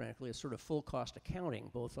 quite frankly, is sort of full cost accounting,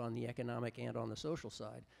 both on the economic and on the social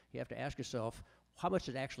side. You have to ask yourself, how much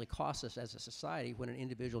it actually costs us as a society when an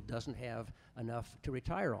individual doesn't have enough to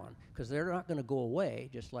retire on? Because they're not going to go away,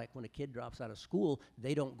 just like when a kid drops out of school,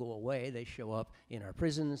 they don't go away. They show up in our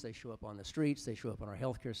prisons, they show up on the streets, they show up in our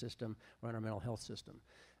healthcare system or in our mental health system.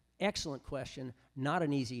 Excellent question, not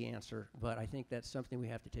an easy answer, but I think that's something we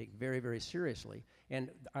have to take very, very seriously. And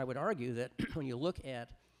I would argue that when you look at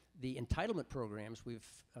the entitlement programs we've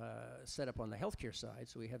set up on the healthcare side,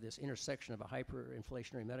 so we have this intersection of a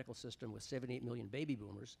hyperinflationary medical system with 78 million baby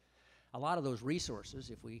boomers. A lot of those resources,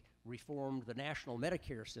 if we reformed the national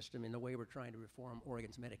Medicare system in the way we're trying to reform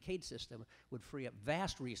Oregon's Medicaid system, would free up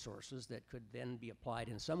vast resources that could then be applied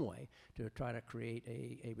in some way to try to create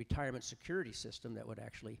a retirement security system that would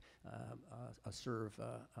actually serve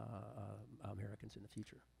Americans in the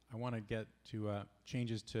future. I want to get to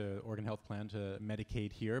changes to Oregon Health Plan to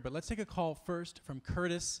Medicaid here, but let's take a call first from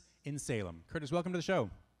Curtis in Salem. Curtis, welcome to the show.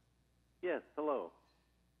 Yes, hello.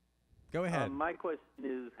 Go ahead. My question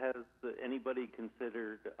is, has anybody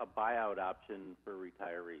considered a buyout option for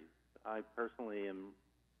retirees? I personally am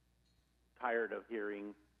tired of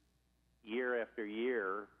hearing year after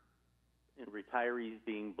year retirees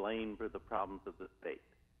being blamed for the problems of the state.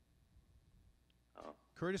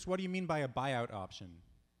 Curtis, what do you mean by a buyout option?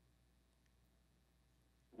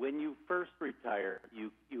 When you first retire,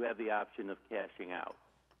 you have the option of cashing out.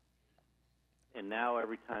 And now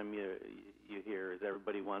every time you hear is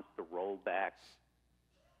everybody wants to roll back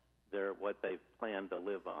what they've planned to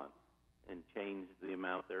live on and change the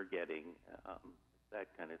amount they're getting, that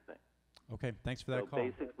kind of thing. Okay, thanks for that call.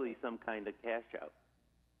 So basically some kind of cash out.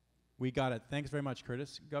 We got it. Thanks very much,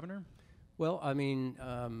 Curtis. Governor? Well, I mean,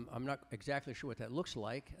 I'm not exactly sure what that looks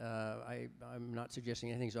like. I'm not suggesting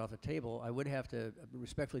anything's off the table. I would have to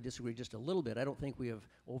respectfully disagree just a little bit. I don't think we have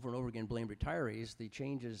over and over again blamed retirees. The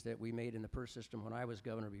changes that we made in the PERS system when I was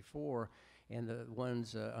governor before, and the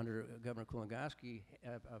ones under Governor Kulongoski,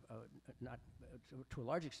 not to a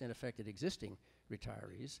large extent affected existing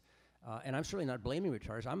retirees. And I'm certainly not blaming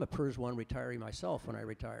retirees. I'm a PERS 1 retiree myself when I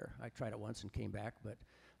retire. I tried it once and came back, but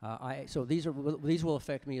so these will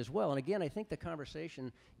affect me as well. And again, I think the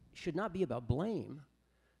conversation should not be about blame.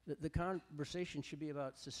 The conversation should be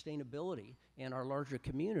about sustainability and our larger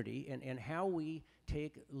community and how we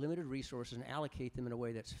take limited resources and allocate them in a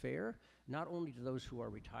way that's fair, not only to those who are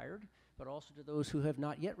retired, but also to those who have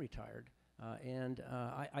not yet retired.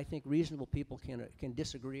 I think reasonable people can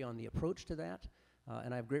disagree on the approach to that.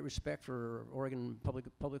 And I have great respect for Oregon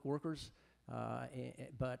public workers.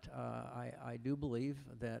 But I do believe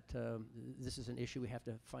that this is an issue we have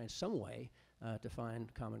to find some way to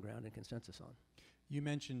find common ground and consensus on. You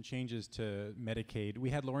mentioned changes to Medicaid. We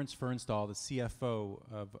had Lawrence Fernstall, the CFO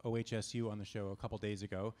of OHSU, on the show a couple days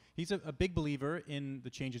ago. He's a big believer in the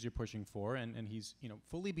changes you're pushing for, and he's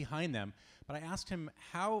fully behind them. But I asked him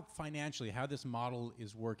how this model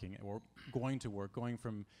is working or going to work, going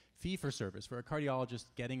from fee-for-service for a cardiologist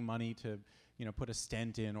getting money to put a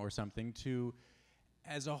stent in or something, to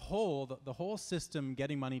as a whole, the whole system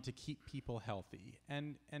getting money to keep people healthy.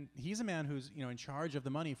 And he's a man who's in charge of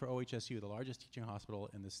the money for OHSU, the largest teaching hospital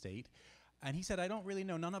in the state. And he said, I don't really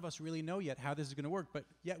know, none of us really know yet how this is going to work, but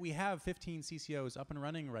yet we have 15 CCOs up and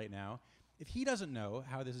running right now. If he doesn't know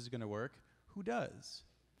how this is going to work, who does?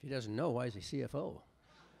 If he doesn't know, why is he CFO?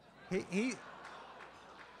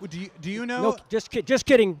 Well, do you know? No, just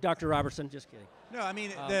kidding, Dr. Robertson, just kidding. No, I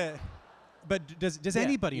mean, but does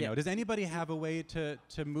anybody know? Does anybody have a way to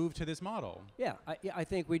move to this model? Yeah, I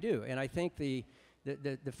think we do. And I think the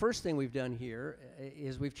first thing we've done here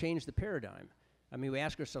is we've changed the paradigm. I mean, we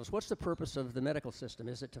ask ourselves, what's the purpose of the medical system?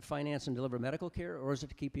 Is it to finance and deliver medical care, or is it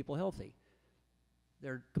to keep people healthy?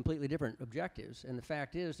 They're completely different objectives. And the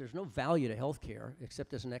fact is, there's no value to health care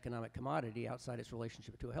except as an economic commodity outside its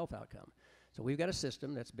relationship to a health outcome. So we've got a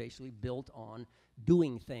system that's basically built on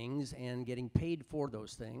doing things and getting paid for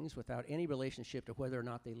those things without any relationship to whether or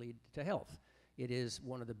not they lead to health. It is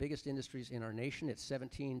one of the biggest industries in our nation. It's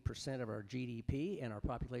 17% of our GDP, and our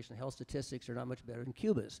population health statistics are not much better than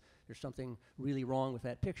Cuba's. There's something really wrong with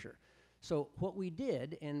that picture. So what we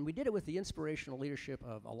did, and we did it with the inspirational leadership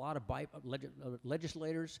of a lot of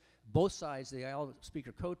legislators, both sides, the aisle,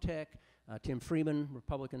 Speaker Kotek, Tim Freeman,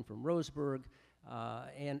 Republican from Roseburg,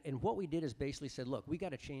 and what we did is basically said, look, we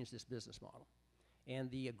got to change this business model.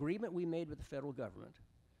 And the agreement we made with the federal government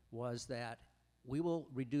was that we will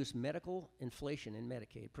reduce medical inflation in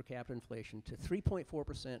Medicaid, per capita inflation, to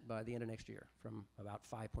 3.4% by the end of next year, from about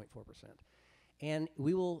 5.4%. And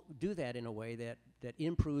we will do that in a way that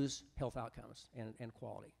improves health outcomes and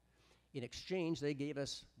quality. In exchange, they gave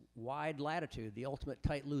us wide latitude, the ultimate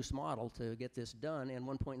tight, loose model to get this done, and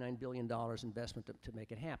 $1.9 billion investment to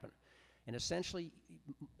make it happen. And essentially,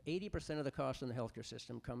 80% of the cost in the healthcare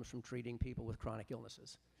system comes from treating people with chronic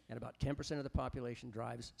illnesses. And about 10% of the population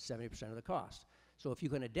drives 70% of the cost. So if you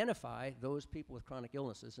can identify those people with chronic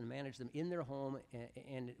illnesses and manage them in their home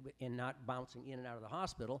and not bouncing in and out of the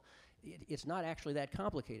hospital, it's not actually that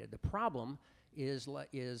complicated. The problem is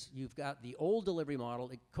you've got the old delivery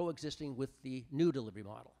model coexisting with the new delivery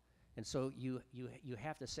model. And so you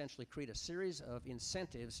have to essentially create a series of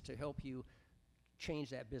incentives to help you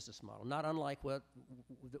change that business model, not unlike what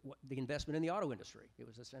the investment in the auto industry. It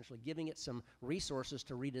was essentially giving it some resources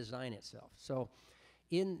to redesign itself. So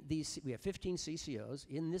we have 15 CCOs.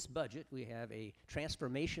 In this budget, we have a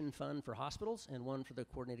transformation fund for hospitals and one for the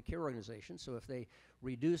coordinated care organization. So if they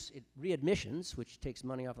reduce readmissions, which takes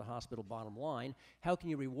money off the hospital bottom line, how can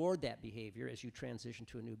you reward that behavior as you transition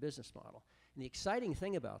to a new business model? And the exciting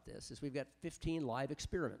thing about this is we've got 15 live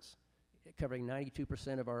experiments covering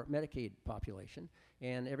 92% of our Medicaid population.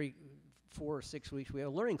 And every 4 or 6 weeks, we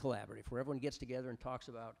have a learning collaborative where everyone gets together and talks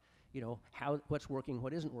about, what's working,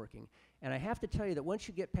 what isn't working. And I have to tell you that once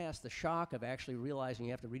you get past the shock of actually realizing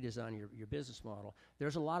you have to redesign your business model,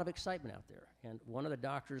 there's a lot of excitement out there. And one of the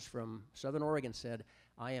doctors from Southern Oregon said,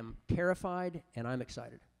 I am terrified and I'm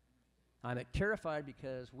excited. I'm terrified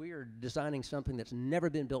because we are designing something that's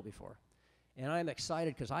never been built before. And I'm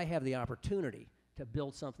excited because I have the opportunity to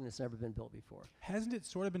build something that's never been built before. Hasn't it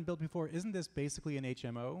sort of been built before? Isn't this basically an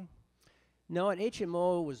HMO? No, an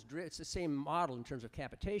HMO it's the same model in terms of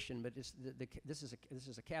capitation, but this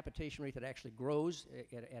is a capitation rate that actually grows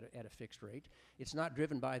at a fixed rate. It's not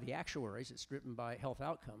driven by the actuaries, it's driven by health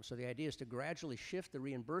outcomes. So the idea is to gradually shift the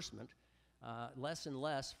reimbursement less and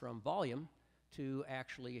less from volume to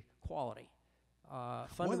actually quality.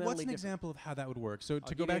 What's Fundamentally an different. example of how that would work? So to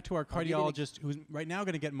give go you back to our I'll give you an cardiologist who's right now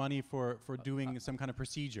going to get money for doing some kind of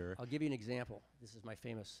procedure. I'll give you an example. This is my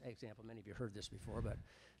famous example. Many of you heard this before, but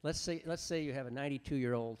let's say you have a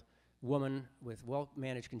 92-year-old woman with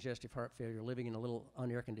well-managed congestive heart failure living in a little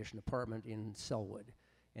unair-conditioned apartment in Selwood,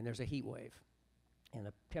 and there's a heat wave, and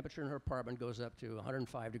the temperature in her apartment goes up to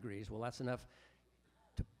 105 degrees. Well, that's enough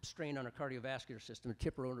to strain on her cardiovascular system and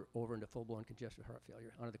tip her over into full-blown congestive heart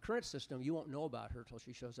failure. Under the current system, you won't know about her until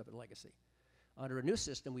she shows up at Legacy. Under a new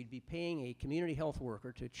system, we'd be paying a community health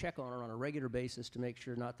worker to check on her on a regular basis to make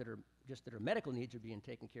sure not that her medical needs are being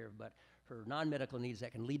taken care of, but her non-medical needs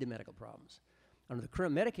that can lead to medical problems. Under the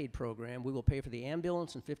current Medicaid program, we will pay for the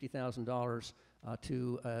ambulance and $50,000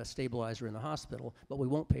 to stabilize her in the hospital, but we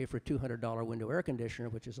won't pay for a $200 window air conditioner,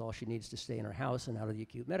 which is all she needs to stay in her house and out of the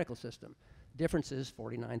acute medical system. Difference is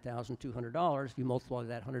 $49,200. If you multiply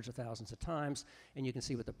that hundreds of thousands of times, and you can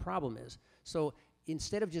see what the problem is. So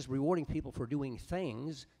instead of just rewarding people for doing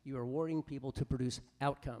things, you are rewarding people to produce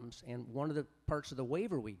outcomes. And one of the parts of the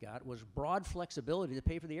waiver we got was broad flexibility to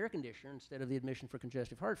pay for the air conditioner instead of the admission for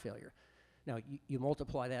congestive heart failure. Now, you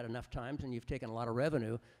multiply that enough times, and you've taken a lot of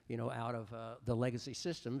revenue, out of the legacy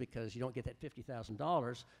system because you don't get that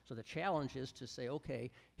 $50,000. So the challenge is to say,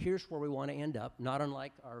 okay, here's where we want to end up, not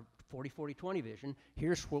unlike our 40-40-20 vision.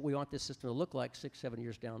 Here's what we want this system to look like 6-7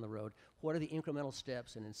 years down the road. What are the incremental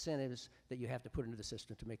steps and incentives that you have to put into the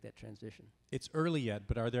system to make that transition? It's early yet,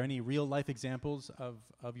 but are there any real-life examples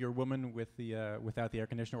of your woman with the without the air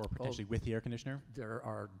conditioner or potentially with the air conditioner? There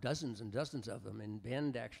are dozens and dozens of them. In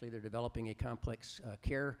Bend, actually, they're developing a complex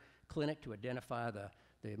care clinic to identify the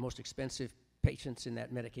most expensive patients in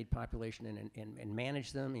that Medicaid population and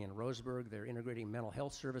manage them. In Roseburg, they're integrating mental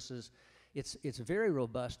health services. It's very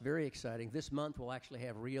robust, very exciting. This month, we'll actually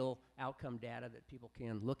have real outcome data that people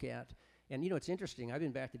can look at. And, it's interesting. I've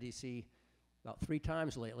been back to D.C. about 3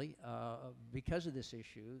 times lately because of this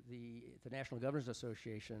issue. The National Governors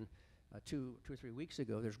Association, 2 or 3 weeks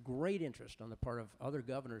ago, there's great interest on the part of other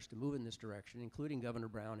governors to move in this direction, including Governor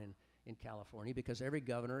Brown in California, because every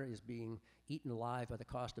governor is being eaten alive by the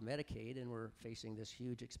cost of Medicaid, and we're facing this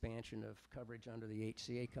huge expansion of coverage under the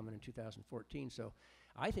HCA coming in 2014. So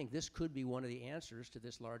I think this could be one of the answers to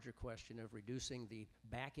this larger question of reducing the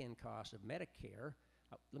back-end cost of Medicare.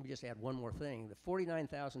 Let me just add one more thing. The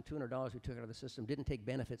 $49,200 we took out of the system didn't take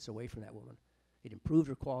benefits away from that woman. It improved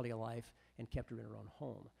her quality of life and kept her in her own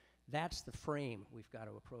home. That's the frame we've got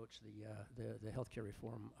to approach the healthcare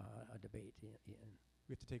reform debate in.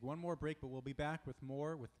 We have to take one more break, but we'll be back with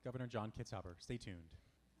more with Governor John Kitzhaber. Stay tuned.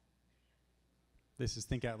 This is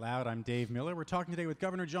Think Out Loud. I'm Dave Miller. We're talking today with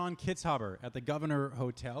Governor John Kitzhaber at the Governor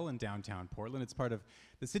Hotel in downtown Portland. It's part of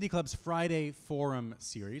the City Club's Friday Forum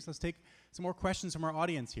series. Let's take some more questions from our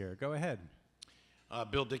audience here. Go ahead.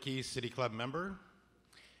 Bill Dickey, City Club member.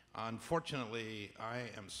 Unfortunately, I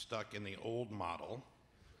am stuck in the old model.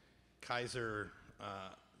 Kaiser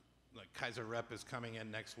rep is coming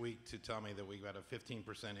in next week to tell me that we got a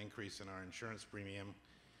 15% increase in our insurance premium,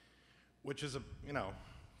 which is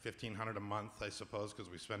 $1,500 a month, I suppose,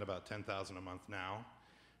 because we spend about $10,000 a month now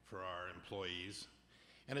for our employees.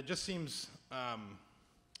 And it just seems,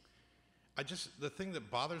 the thing that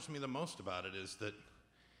bothers me the most about it is that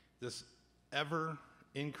this ever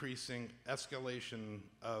increasing escalation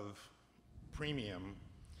of premium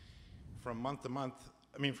from month to month,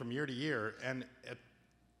 from year to year, and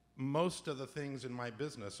most of the things in my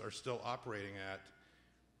business are still operating at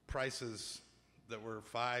prices that were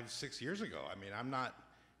 5-6 years ago. I'm not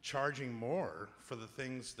charging more for the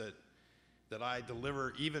things that I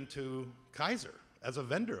deliver even to Kaiser as a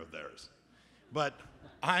vendor of theirs. But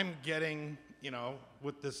I'm getting,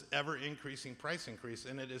 with this ever increasing price increase,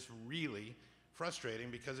 and it is really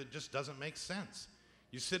frustrating because it just doesn't make sense.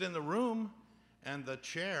 You sit in the room and the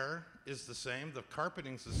chair is the same, the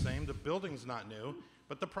carpeting's the same, the building's not new,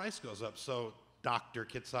 but the price goes up. So, Dr.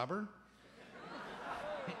 Kitzhaber?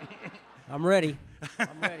 I'm ready.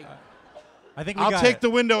 I think I'll take the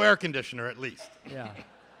window air conditioner at least. Yeah.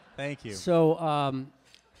 Thank you. So,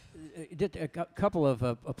 a couple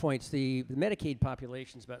of points. The Medicaid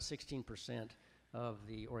population is about 16% of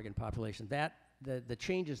the Oregon population. The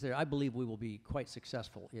changes there, I believe we will be quite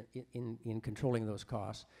successful in controlling those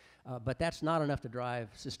costs. But that's not enough to drive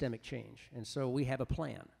systemic change. And so we have a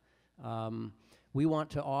plan. We want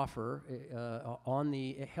to offer on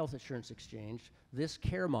the health insurance exchange this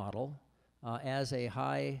care model as a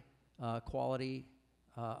high quality,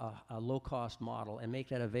 a low-cost model, and make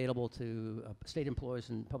that available to state employees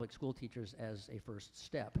and public school teachers as a first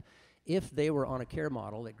step. If they were on a care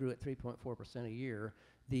model that grew at 3.4% a year,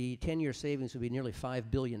 the 10-year savings would be nearly $5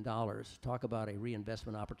 billion. Talk about a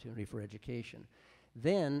reinvestment opportunity for education.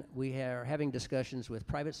 Then we are having discussions with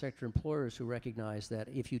private sector employers who recognize that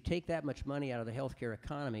if you take that much money out of the healthcare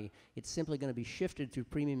economy, it's simply going to be shifted through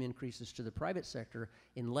premium increases to the private sector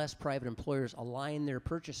unless private employers align their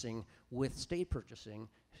purchasing with state purchasing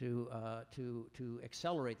to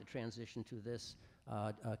accelerate the transition to this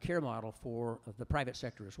care model for the private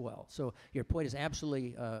sector as well. So your point is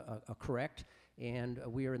absolutely correct. And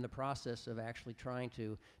we are in the process of actually trying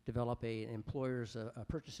to develop an employers'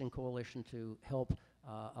 purchasing coalition to help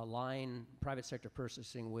align private sector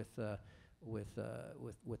purchasing with the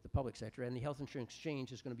public sector. And the health insurance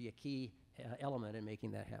exchange is going to be a key element in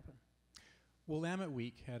making that happen. Willamette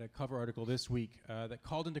Week had a cover article this week that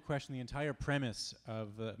called into question the entire premise of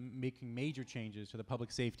making major changes to the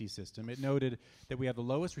public safety system. It noted that we have the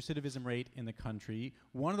lowest recidivism rate in the country,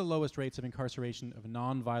 one of the lowest rates of incarceration of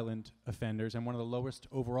nonviolent offenders, and one of the lowest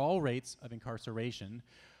overall rates of incarceration.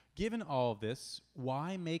 Given all of this,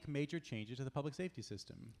 why make major changes to the public safety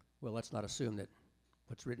system? Well, let's not assume that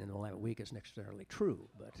what's written in the Willamette Week is necessarily true.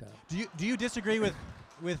 But do you disagree with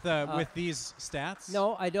these stats?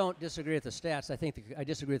 No, I don't disagree with the stats. I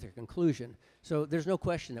disagree with their conclusion. So there's no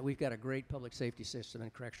question that we've got a great public safety system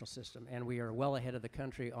and correctional system, and we are well ahead of the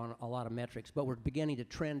country on a lot of metrics, but we're beginning to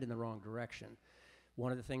trend in the wrong direction.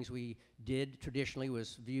 One of the things we did traditionally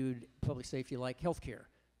was viewed public safety like healthcare.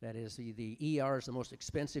 That is, the ER is the most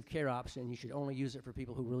expensive care option. You should only use it for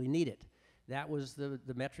people who really need it. That was the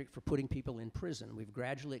metric for putting people in prison. We've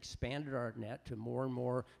gradually expanded our net to more and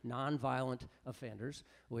more nonviolent offenders.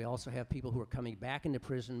 We also have people who are coming back into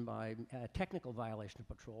prison by technical violation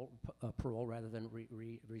of parole rather than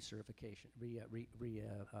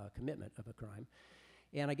commitment of a crime.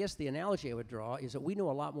 And I guess the analogy I would draw is that we know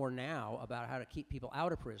a lot more now about how to keep people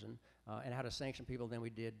out of prison and how to sanction people than we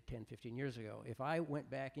did 10, 15 years ago. If I went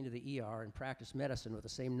back into the ER and practiced medicine with the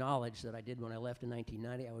same knowledge that I did when I left in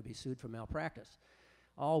 1990, I would be sued for malpractice.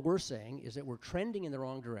 All we're saying is that we're trending in the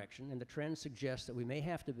wrong direction, and the trend suggests that we may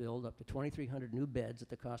have to build up to 2,300 new beds at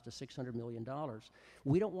the cost of $600 million.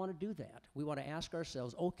 We don't want to do that. We want to ask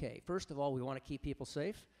ourselves, okay, first of all, we want to keep people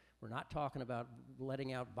safe. We're not talking about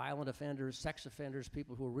letting out violent offenders, sex offenders,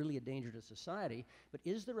 people who are really a danger to society, but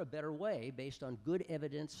is there a better way, based on good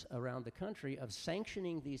evidence around the country, of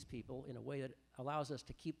sanctioning these people in a way that allows us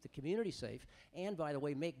to keep the community safe, and, by the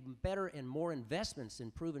way, make better and more investments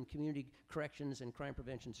in proven community corrections and crime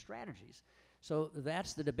prevention strategies? So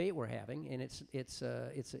that's the debate we're having, and it's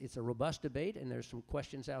a robust debate, and there's some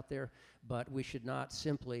questions out there, but we should not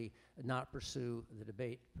simply not pursue the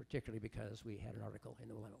debate, particularly because we had an article in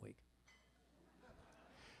the Willamette Week.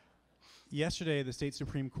 Yesterday, the state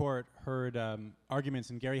Supreme Court heard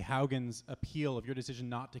arguments in Gary Haugen's appeal of your decision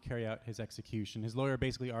not to carry out his execution. His lawyer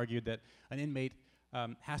basically argued that an inmate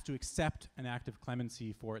has to accept an act of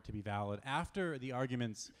clemency for it to be valid. After the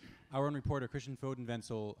arguments, our own reporter, Christian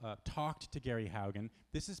Fodenwenzel, talked to Gary Haugen.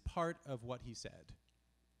 This is part of what he said.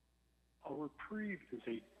 A reprieve is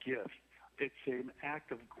a gift. It's an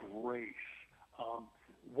act of grace.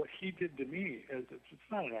 What he did to me, it's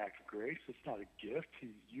not an act of grace. It's not a gift.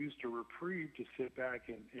 He used a reprieve to sit back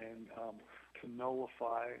and to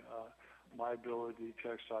nullify my ability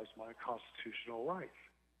to exercise my constitutional rights.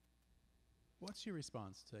 What's your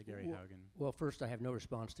response to Gary Haugen? Well, first, I have no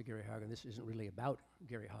response to Gary Haugen. This isn't really about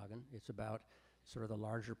Gary Haugen. It's about sort of the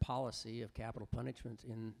larger policy of capital punishment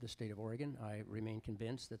in the state of Oregon. I remain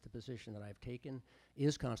convinced that the position that I've taken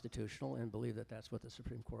is constitutional and believe that that's what the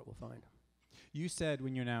Supreme Court will find. You said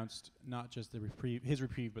when you announced not just his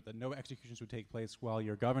reprieve, but that no executions would take place while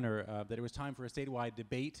you're governor, that it was time for a statewide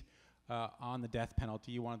debate on the death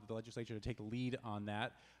penalty. You wanted the legislature to take a lead on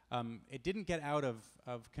that. It didn't get out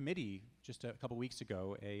of committee just a couple weeks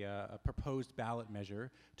ago, a proposed ballot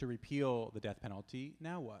measure to repeal the death penalty.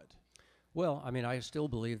 Now what? Well, I mean, I still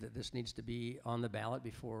believe that this needs to be on the ballot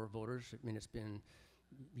before voters. I mean, it's been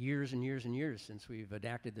years and years and years since we've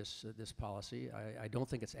enacted this policy. I don't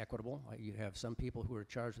think it's equitable. You have some people who are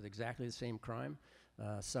charged with exactly the same crime.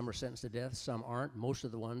 Some are sentenced to death, some aren't. Most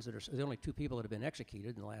of the ones that are, the only two people that have been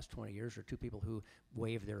executed in the last 20 years are two people who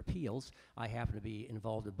waived their appeals. I happen to be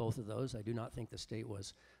involved in both of those. I do not think the state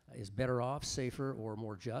is better off, safer, or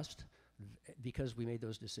more just because we made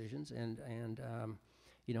those decisions. And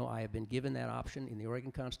you know, I have been given that option in the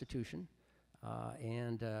Oregon Constitution,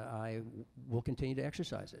 and I will continue to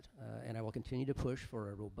exercise it. And I will continue to push for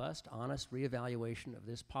a robust, honest reevaluation of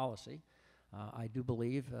this policy. I do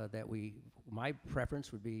believe that my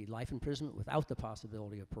preference would be life imprisonment without the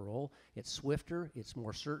possibility of parole. It's swifter, it's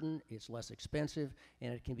more certain, it's less expensive,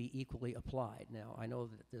 and it can be equally applied. Now, I know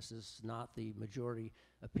that this is not the majority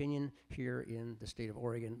opinion here in the state of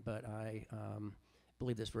Oregon, but I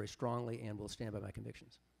believe this very strongly and will stand by my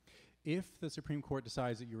convictions. If the Supreme Court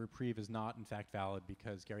decides that your reprieve is not in fact valid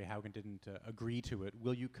because Gary Haugen didn't agree to it,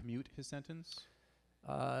 will you commute his sentence?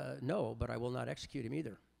 No, but I will not execute him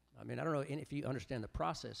either. I mean, I don't know if you understand the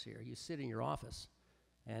process here. You sit in your office,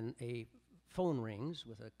 and a phone rings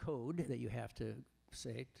with a code that you have to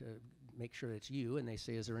say to make sure it's you, and they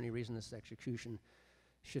say, is there any reason this execution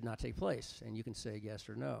should not take place? And you can say yes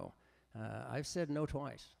or no. I've said no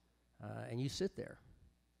twice. And you sit there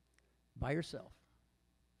by yourself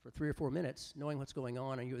for 3 or 4 minutes, knowing what's going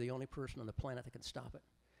on, and you're the only person on the planet that can stop it.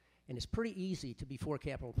 And it's pretty easy to be for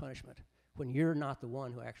capital punishment when you're not the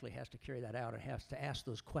one who actually has to carry that out and has to ask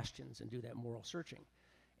those questions and do that moral searching.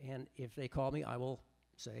 And if they call me, I will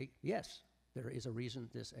say, yes, there is a reason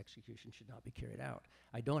this execution should not be carried out.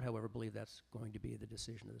 I don't, however, believe that's going to be the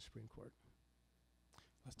decision of the Supreme Court.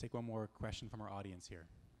 Let's take one more question from our audience here.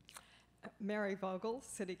 Mary Vogel,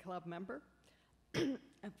 City Club member.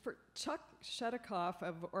 For Chuck Shedikoff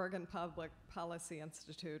of Oregon Public Policy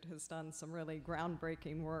Institute has done some really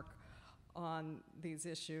groundbreaking work on these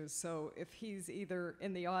issues. So if he's either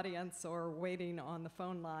in the audience or waiting on the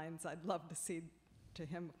phone lines, I'd love to cede to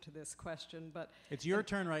him to this question. But it's your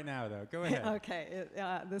turn right now, though. Go ahead. Okay.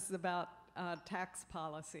 This is about tax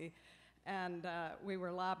policy. And we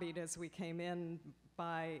were lobbied as we came in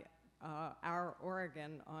by our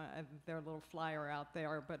Oregon, their little flyer out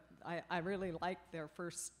there. But I really like their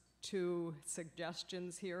first 2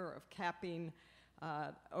 suggestions here of capping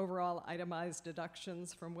overall itemized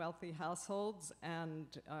deductions from wealthy households and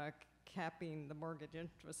capping the mortgage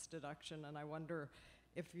interest deduction. And I wonder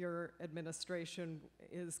if your administration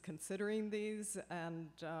is considering these and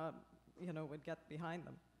would get behind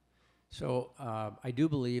them. So I do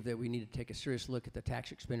believe that we need to take a serious look at the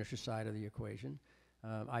tax expenditure side of the equation.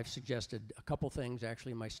 I've suggested a couple things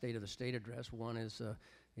actually in my State of the State address. One is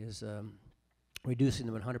reducing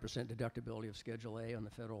the 100% deductibility of Schedule A on the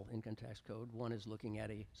federal income tax code. One is looking at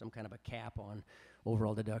some kind of a cap on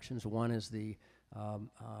overall deductions. One is the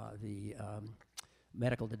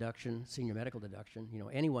medical deduction, senior medical deduction. You know,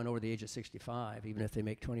 anyone over the age of 65, even if they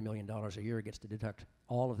make $20 million a year, gets to deduct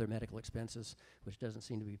all of their medical expenses, which doesn't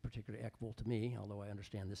seem to be particularly equitable to me, although I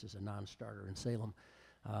understand this is a non-starter in Salem.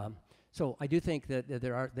 So I do think that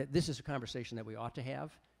that this is a conversation that we ought to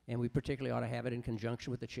have, and we particularly ought to have it in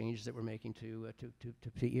conjunction with the changes that we're making to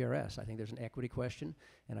ERS. I think there's an equity question,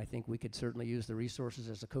 and I think we could certainly use the resources,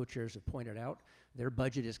 as the co-chairs have pointed out. Their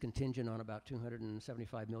budget is contingent on about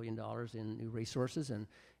 $275 million in new resources, and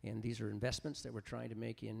these are investments that we're trying to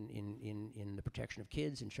make in the protection of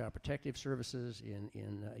kids, in child protective services,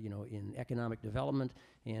 in economic development,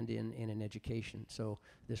 and in education. So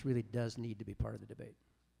this really does need to be part of the debate.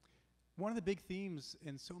 One of the big themes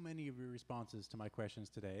in so many of your responses to my questions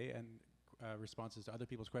today and responses to other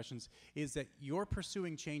people's questions is that you're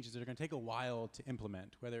pursuing changes that are going to take a while to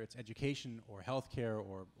implement, whether it's education or healthcare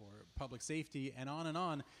or public safety and on and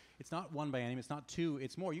on. It's not 1 biennium, it's not 2,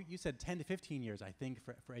 it's more. You said 10 to 15 years, I think,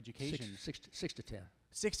 for education. 6 to 10.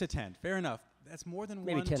 6 to 10, fair enough. That's more than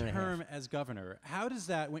Maybe one 10 term as governor. How does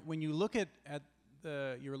that, when you look at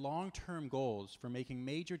your long-term goals for making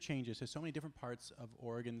major changes to so many different parts of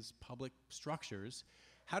Oregon's public structures,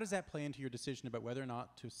 how does that play into your decision about whether or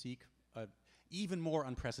not to seek an even more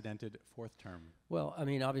unprecedented 4th term? Well, I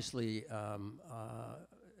mean, obviously,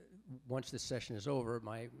 once this session is over,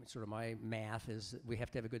 my math is that we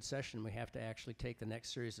have to have a good session. We have to actually take the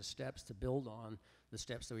next series of steps to build on the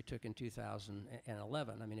steps that we took in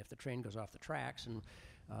 2011. I mean, if the train goes off the tracks, and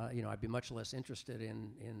I'd be much less interested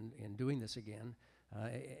in doing this again.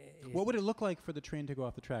 What would it look like for the train to go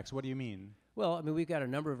off the tracks? What do you mean? Well, I mean, we've got a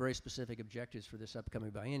number of very specific objectives for this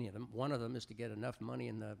upcoming biennium. One of them is to get enough money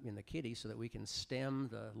in the kitty so that we can stem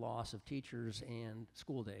the loss of teachers and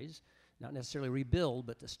school days. Not necessarily rebuild,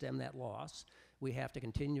 but to stem that loss. We have to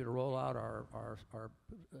continue to roll out our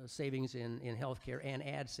savings in healthcare and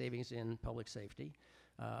add savings in public safety.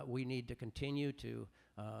 We need to continue to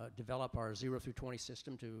develop our 0 through 20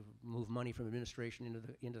 system to move money from administration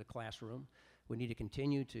into the classroom. We need to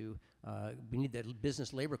continue to, we need the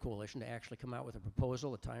Business Labor Coalition to actually come out with a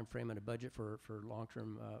proposal, a time frame, and a budget for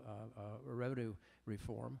long-term revenue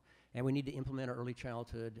reform. And we need to implement our early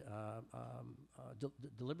childhood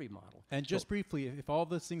delivery model. And just briefly, if all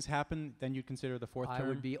those things happen, then you'd consider the 4th term? I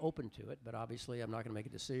would be open to it, but obviously I'm not going to make a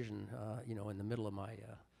decision, in the middle of my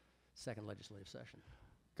second legislative session.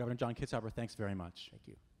 Governor John Kitzhaber, thanks very much. Thank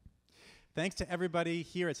you. Thanks to everybody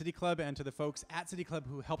here at City Club and to the folks at City Club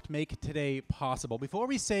who helped make today possible. Before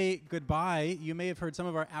we say goodbye, you may have heard some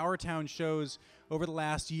of our Town shows over the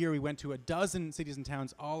last year. We went to a dozen cities and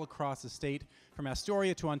towns all across the state, from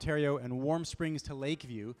Astoria to Ontario and Warm Springs to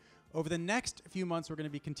Lakeview. Over the next few months, we're going to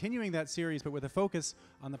be continuing that series, but with a focus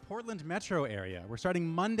on the Portland metro area. We're starting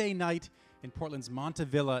Monday night in Portland's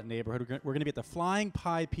Montevilla neighborhood. We're going to be at the Flying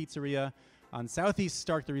Pie Pizzeria on Southeast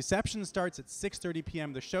Stark. The reception starts at 6:30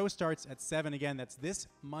 p.m. The show starts at 7. Again, that's this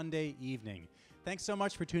Monday evening. Thanks so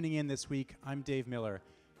much for tuning in this week. I'm Dave Miller.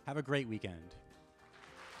 Have a great weekend.